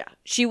 Yeah.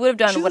 She would have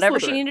done She's whatever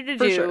she needed to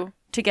do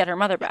to get her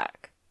mother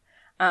back.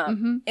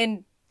 Mm-hmm.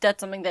 And that's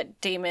something that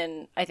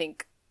Damon, I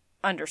think,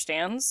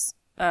 understands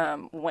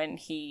when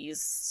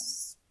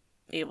he's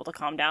able to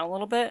calm down a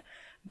little bit.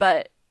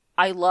 But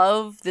I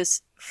love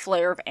this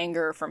flare of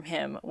anger from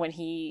him when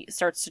he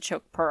starts to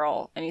choke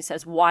Pearl and he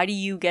says, why do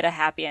you get a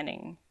happy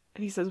ending?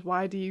 And he says,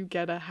 why do you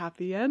get a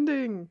happy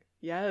ending?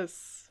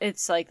 Yes.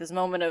 It's like this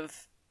moment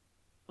of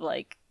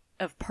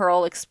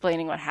Pearl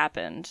explaining what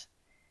happened.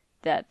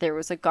 That there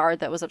was a guard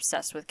that was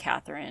obsessed with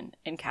Catherine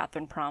and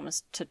Catherine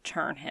promised to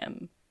turn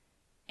him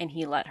and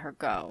he let her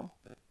go.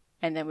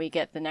 And then we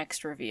get the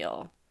next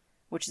reveal,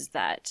 which is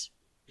that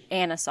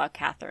Anna saw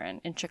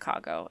Catherine in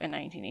Chicago in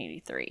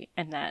 1983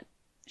 and that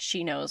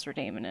she knows where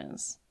Damon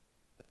is.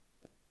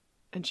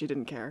 And she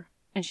didn't care.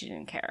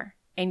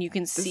 And you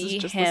can see this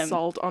is just him. the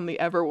salt on the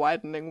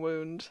ever-widening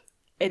wound.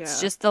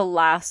 It's just the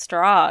last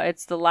straw.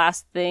 It's the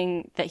last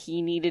thing that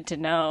he needed to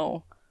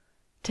know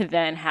to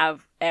then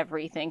have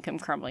everything come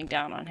crumbling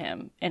down on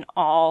him and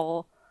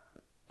all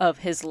of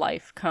his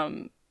life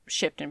come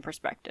shift in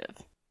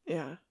perspective.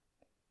 Yeah.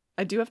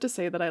 I do have to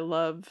say that I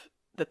love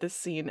that this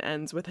scene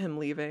ends with him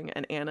leaving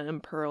and Anna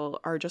and Pearl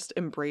are just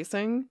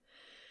embracing.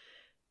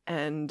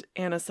 And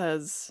Anna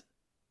says,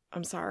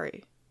 I'm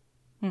sorry.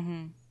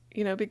 Mm-hmm.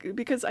 You know,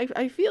 because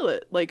I feel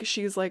it. Like,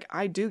 she's like,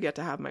 I do get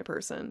to have my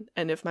person.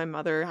 And if my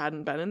mother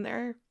hadn't been in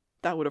there,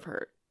 that would have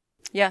hurt.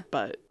 Yeah.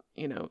 But,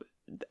 you know,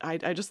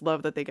 I just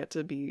love that they get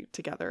to be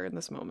together in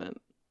this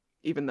moment,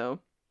 even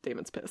though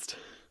Damon's pissed.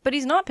 But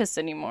he's not pissed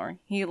anymore.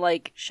 He,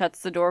 like, shuts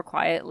the door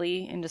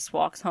quietly and just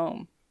walks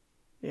home.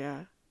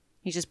 Yeah.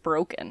 He's just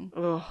broken.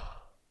 Ugh.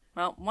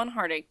 Well, one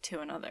heartache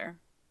to another.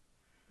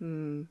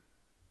 Hmm.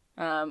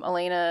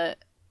 Elena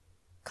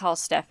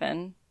calls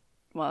Stefan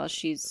while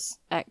she's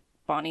at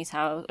Bonnie's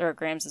house, or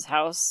Graham's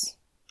house.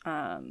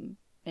 And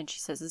she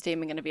says, is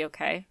Damon going to be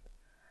okay?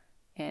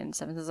 And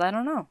Stefan says, I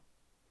don't know.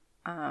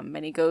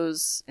 And he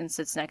goes and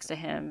sits next to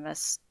him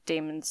as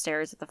Damon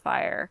stares at the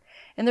fire.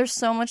 And there's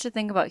so much to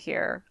think about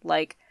here.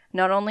 Like,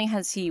 not only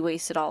has he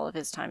wasted all of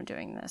his time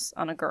doing this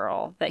on a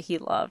girl that he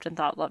loved and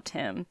thought loved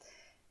him,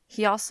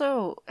 he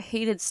also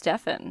hated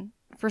Stefan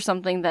for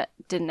something that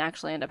didn't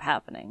actually end up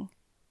happening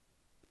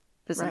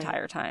this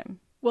entire time.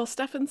 Well,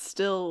 Stefan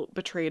still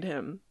betrayed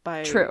him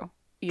by... True.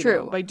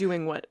 By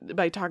doing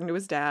by talking to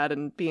his dad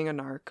and being a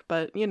narc.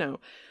 But, you know,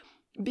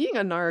 being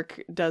a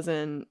narc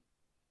doesn't,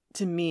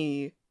 to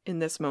me, in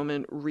this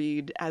moment,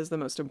 read as the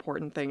most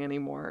important thing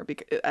anymore,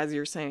 as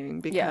you're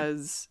saying,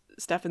 because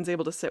Stefan's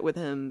able to sit with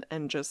him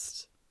and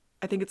just,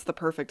 I think it's the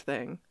perfect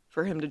thing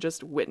for him to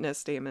just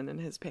witness Damon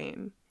and his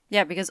pain.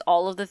 Yeah, because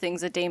all of the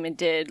things that Damon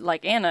did,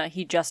 like Anna,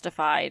 he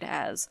justified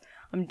as,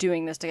 I'm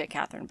doing this to get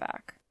Catherine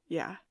back.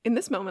 Yeah. In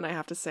this moment, I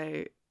have to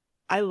say,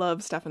 I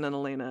love Stefan and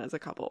Elena as a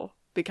couple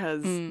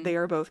because they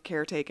are both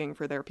caretaking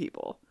for their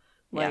people.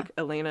 Like,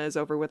 Elena is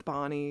over with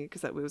Bonnie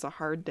because it was a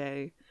hard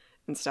day,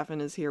 and Stefan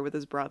is here with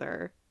his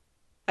brother.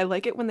 I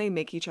like it when they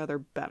make each other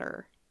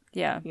better.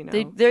 Yeah, you know?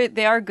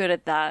 they are good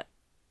at that.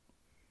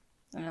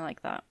 And I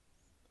like that.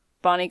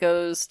 Bonnie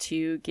goes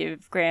to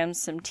give Graham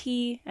some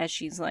tea as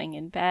she's laying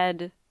in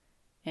bed.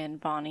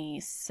 And Bonnie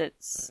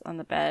sits on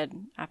the bed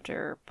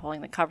after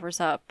pulling the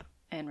covers up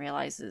and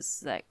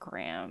realizes that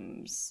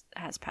Graham's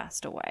has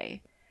passed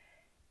away.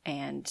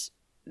 And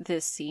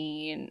this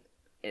scene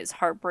is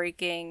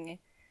heartbreaking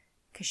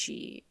because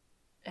she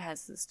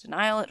has this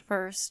denial at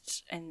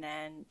first, and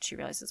then she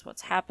realizes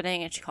what's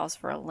happening, and she calls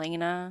for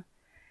Elena.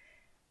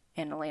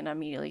 And Elena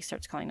immediately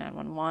starts calling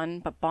 911,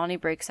 but Bonnie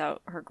breaks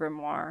out her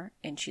grimoire,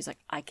 and she's like,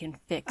 I can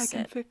fix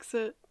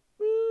it.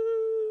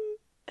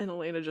 And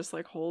Elena just,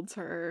 like, holds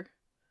her.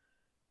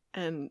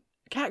 And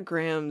Kat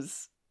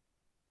Graham's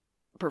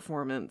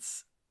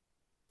performance...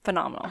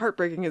 phenomenal.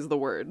 Heartbreaking is the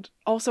word.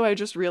 Also, I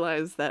just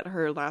realized that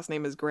her last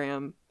name is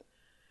Graham.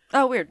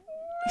 Oh, weird.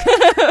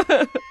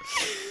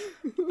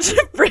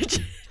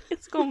 Bridget,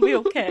 it's gonna be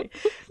okay.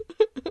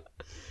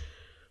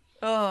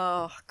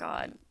 Oh,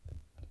 God.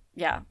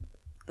 Yeah.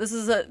 This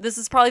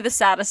is probably the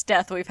saddest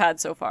death we've had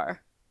so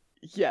far.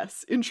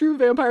 Yes. In true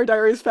Vampire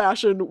Diaries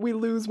fashion, we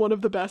lose one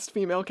of the best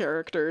female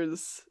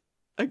characters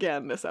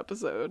again this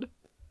episode.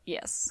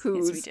 Yes.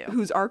 Yes, we do.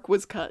 Whose arc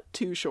was cut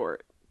too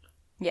short.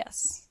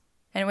 Yes.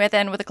 And we have to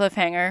end with a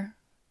cliffhanger.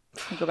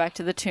 We go back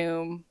to the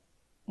tomb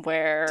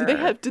where...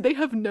 Did they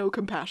have no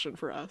compassion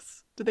for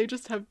us? Did they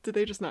just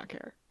not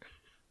care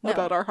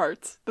about our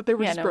hearts? That they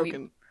were just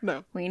broken?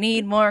 No. We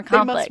need more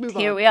conflict.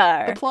 Here we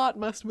are. The plot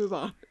must move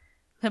on.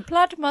 The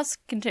plot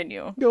must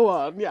continue. Go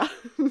on, yeah.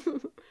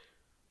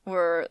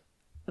 Where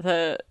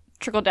the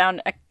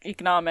trickle-down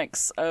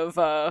economics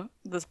of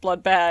this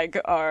blood bag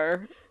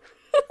are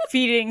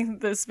feeding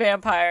this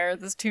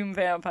tomb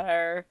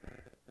vampire,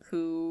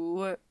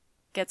 who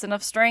gets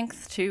enough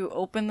strength to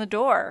open the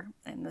door,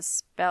 and the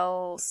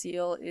spell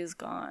seal is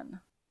gone.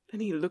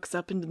 And he looks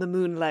up into the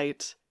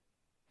moonlight,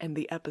 and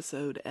the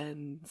episode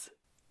ends.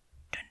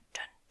 Dun,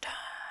 dun,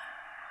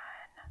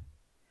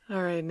 dun.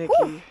 All right,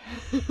 Nikki.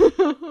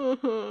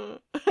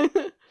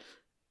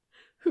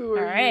 Who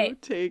are you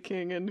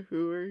taking and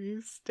who are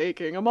you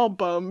staking? I'm all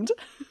bummed.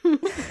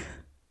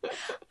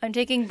 I'm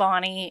taking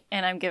Bonnie,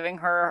 and I'm giving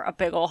her a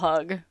big ol'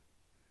 hug.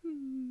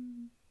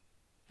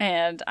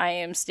 And I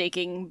am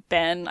staking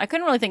Ben. I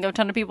couldn't really think of a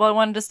ton of people I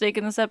wanted to stake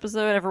in this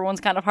episode.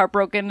 Everyone's kind of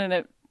heartbroken, and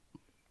it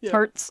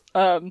hurts.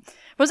 I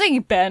was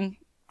taking Ben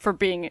for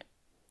being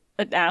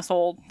an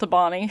asshole to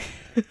Bonnie.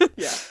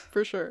 Yeah,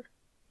 for sure.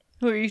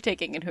 Who are you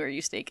taking, and who are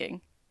you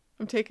staking?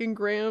 I'm taking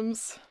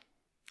Graham's.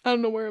 I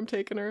don't know where I'm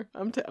taking her.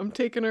 I'm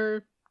taking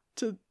her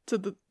to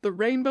the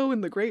rainbow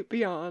and the great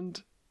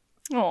beyond.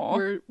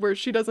 Aww. Where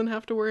she doesn't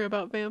have to worry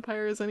about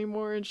vampires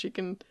anymore, and she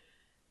can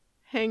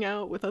hang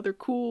out with other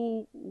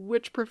cool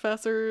witch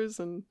professors,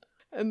 and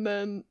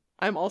then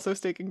I'm also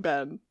staking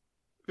Ben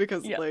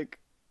because like,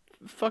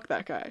 fuck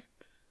that guy.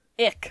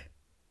 Ick.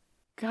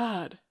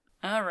 God.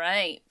 All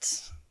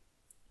right.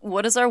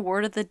 What is our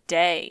word of the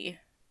day?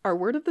 Our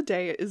word of the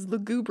day is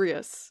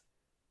lugubrious,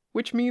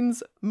 which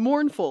means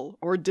mournful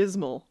or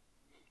dismal.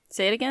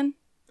 Say it again.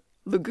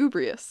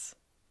 Lugubrious.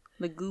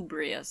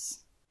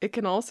 Lugubrious. It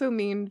can also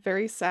mean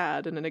very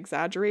sad in an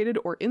exaggerated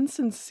or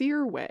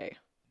insincere way.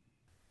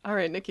 All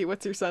right, Nikki,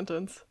 what's your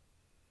sentence?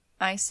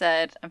 I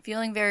said, I'm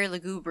feeling very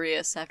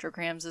lugubrious after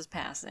Grams'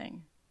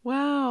 passing.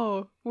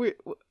 Wow.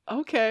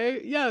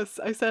 Okay, yes.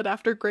 I said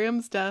after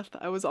Graham's death,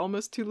 I was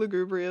almost too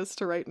lugubrious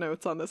to write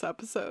notes on this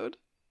episode.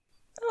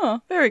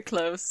 Oh, very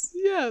close.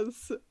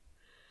 Yes.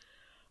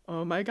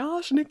 Oh my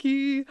gosh,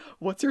 Nikki.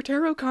 What's your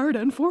tarot card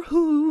and for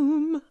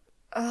whom?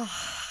 Ugh,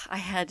 I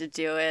had to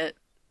do it.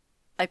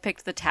 I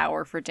picked the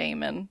Tower for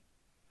Damon.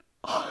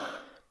 Go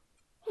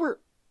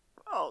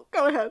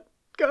ahead.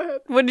 Go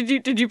ahead. What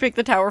did you pick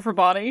the Tower for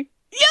Bonnie?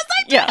 Yes,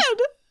 I did!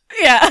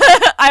 Yeah,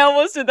 I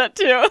almost did that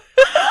too.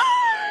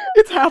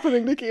 It's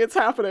happening, Nikki. It's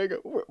happening.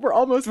 We're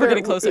almost there. We're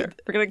getting closer.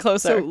 We're getting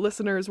closer. So,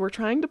 listeners, we're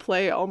trying to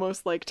play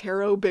almost like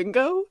tarot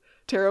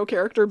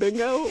character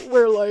bingo,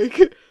 where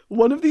like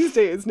one of these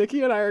days,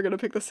 Nikki and I are going to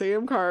pick the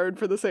same card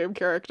for the same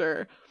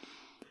character.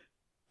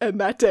 And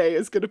that day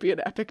is going to be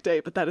an epic day,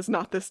 but that is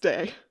not this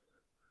day.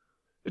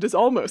 It is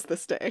almost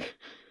this day.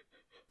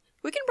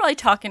 We can probably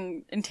talk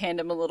in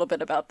tandem a little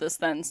bit about this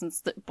then,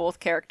 since both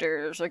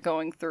characters are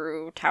going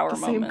through tower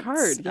moments. Same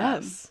card,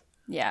 yes.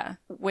 Yeah,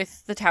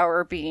 with the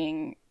tower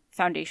being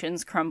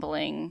foundations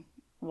crumbling,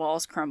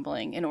 walls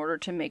crumbling, in order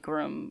to make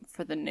room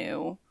for the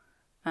new.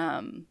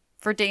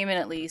 For Damon,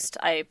 at least,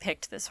 I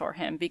picked this for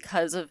him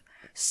because of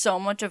so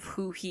much of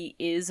who he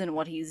is and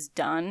what he's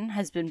done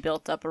has been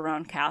built up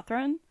around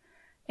Catherine,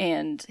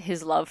 and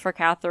his love for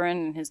Catherine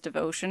and his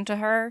devotion to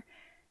her,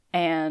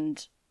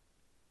 and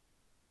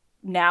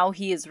now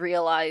he has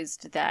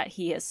realized that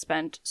he has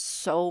spent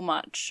so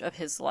much of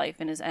his life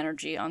and his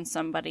energy on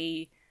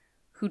somebody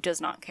who does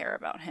not care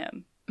about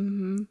him.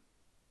 Mm-hmm.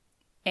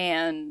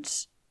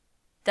 And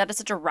that is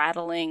such a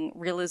rattling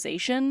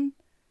realization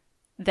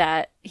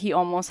that he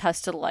almost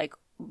has to, like,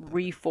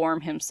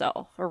 reform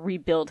himself or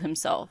rebuild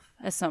himself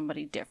as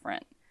somebody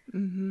different.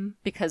 Mm-hmm.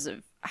 Because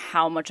of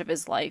how much of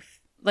his life,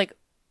 like,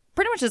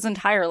 pretty much his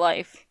entire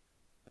life,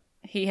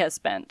 he has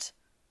spent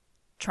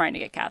trying to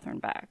get Catherine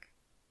back,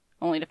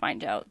 only to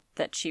find out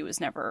that she was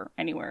never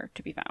anywhere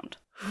to be found.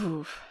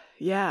 Oof.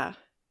 Yeah.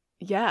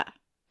 Yeah.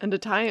 And to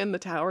tie in the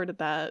tower to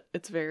that,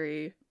 it's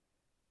very...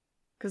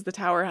 Because the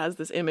tower has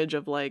this image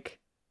of, like,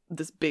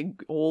 this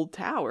big old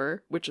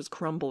tower, which is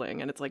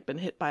crumbling, and it's, like, been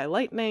hit by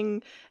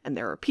lightning, and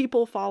there are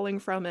people falling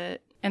from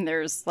it. And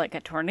there's, like, a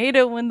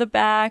tornado in the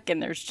back,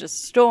 and there's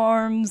just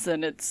storms,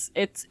 and it's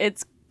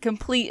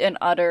complete and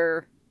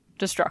utter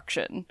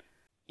destruction.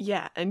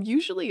 Yeah, and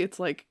usually it's,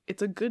 like,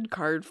 it's a good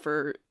card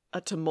for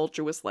a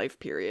tumultuous life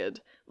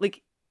period.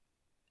 Like,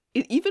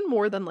 even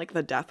more than, like,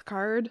 the death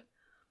card,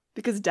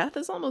 because death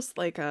is almost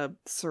like a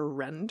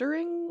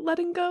surrendering,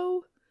 letting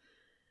go.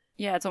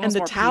 Yeah, it's almost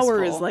more peaceful. And the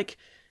tower is like,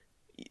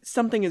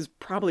 something is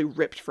probably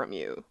ripped from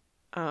you.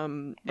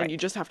 And you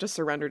just have to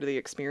surrender to the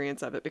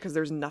experience of it because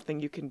there's nothing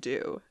you can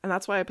do. And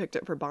that's why I picked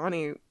it for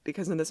Bonnie,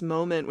 because in this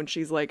moment when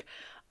she's like,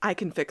 I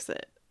can fix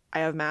it. I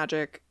have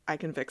magic. I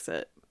can fix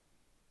it.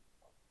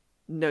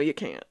 No, you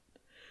can't.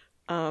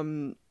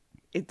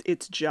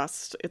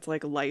 It's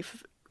like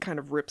life kind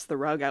of rips the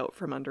rug out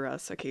from under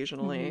us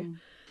occasionally. Mm-hmm.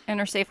 And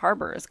her safe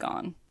harbor is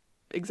gone.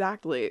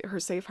 Exactly. Her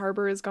safe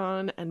harbor is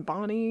gone. And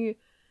Bonnie,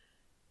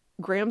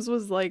 Grams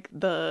was like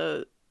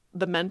the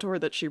mentor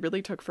that she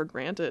really took for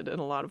granted in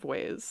a lot of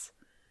ways.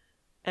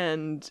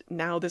 And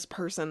now this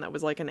person that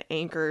was like an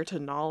anchor to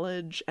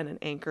knowledge and an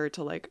anchor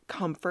to like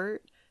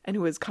comfort and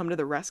who has come to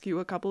the rescue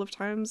a couple of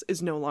times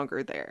is no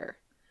longer there.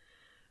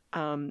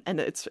 And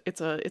it's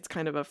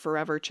kind of a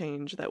forever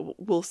change that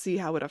we'll see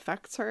how it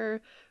affects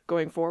her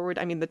going forward.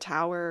 I mean, the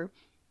tower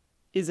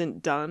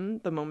isn't done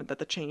the moment that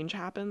the change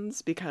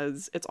happens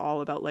because it's all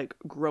about like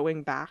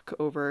growing back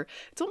over.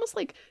 It's almost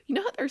like, you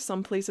know how there's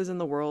some places in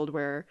the world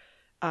where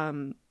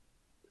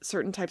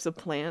certain types of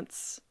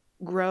plants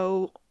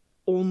grow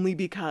only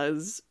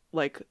because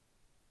like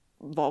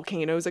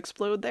volcanoes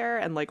explode there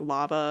and like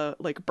lava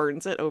like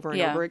burns it over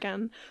and over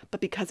again, but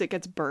because it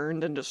gets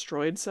burned and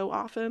destroyed so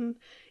often,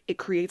 it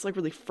creates like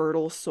really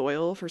fertile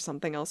soil for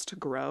something else to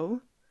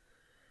grow.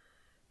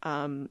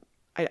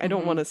 I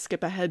don't want to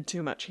skip ahead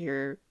too much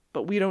here,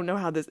 but we don't know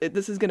how this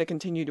is going to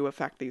continue to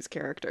affect these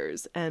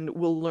characters, and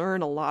we'll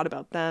learn a lot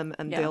about them,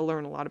 and they'll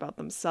learn a lot about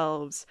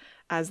themselves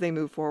as they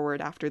move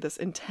forward after this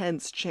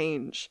intense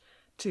change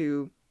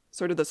to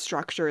sort of the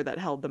structure that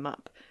held them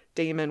up.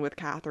 Damon with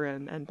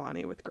Catherine and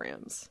Bonnie with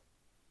Grams.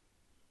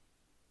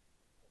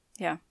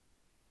 Yeah,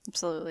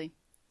 absolutely.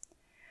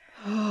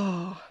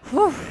 Oh,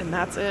 and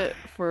that's it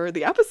for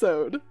the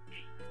episode.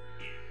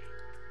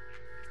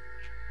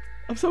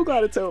 I'm so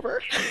glad it's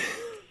over.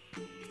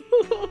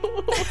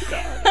 Oh,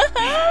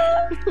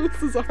 God.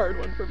 This is a hard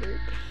one for me.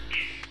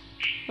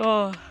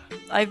 Oh,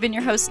 I've been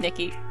your host,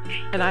 Nikki.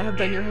 And I have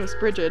been your host,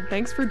 Bridget.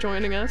 Thanks for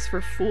joining us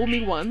for Fool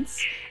Me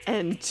Once.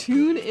 And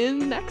tune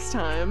in next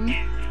time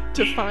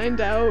to find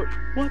out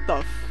what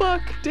the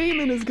fuck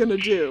Damon is gonna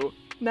do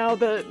now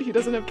that he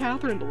doesn't have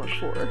Catherine to look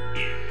for.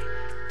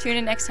 Tune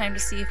in next time to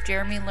see if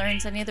Jeremy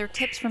learns any other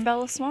tips from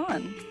Bella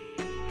Swan.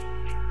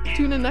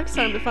 Tune in next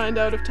time to find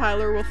out if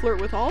Tyler will flirt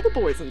with all the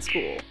boys in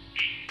school.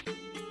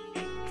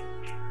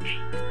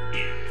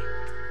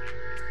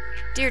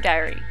 Dear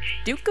Diary,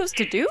 Duke goes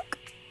to Duke?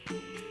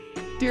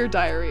 Dear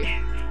Diary,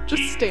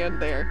 just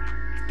stand there,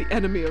 the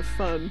enemy of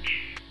fun.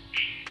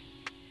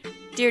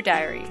 Dear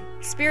Diary,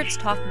 spirits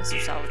talk,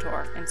 Mr.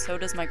 Salvatore, and so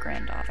does my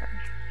granddaughter.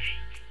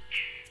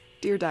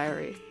 Dear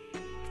Diary,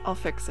 I'll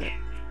fix it.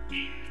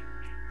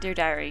 Dear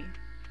Diary,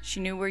 she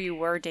knew where you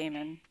were,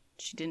 Damon.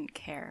 She didn't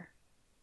care.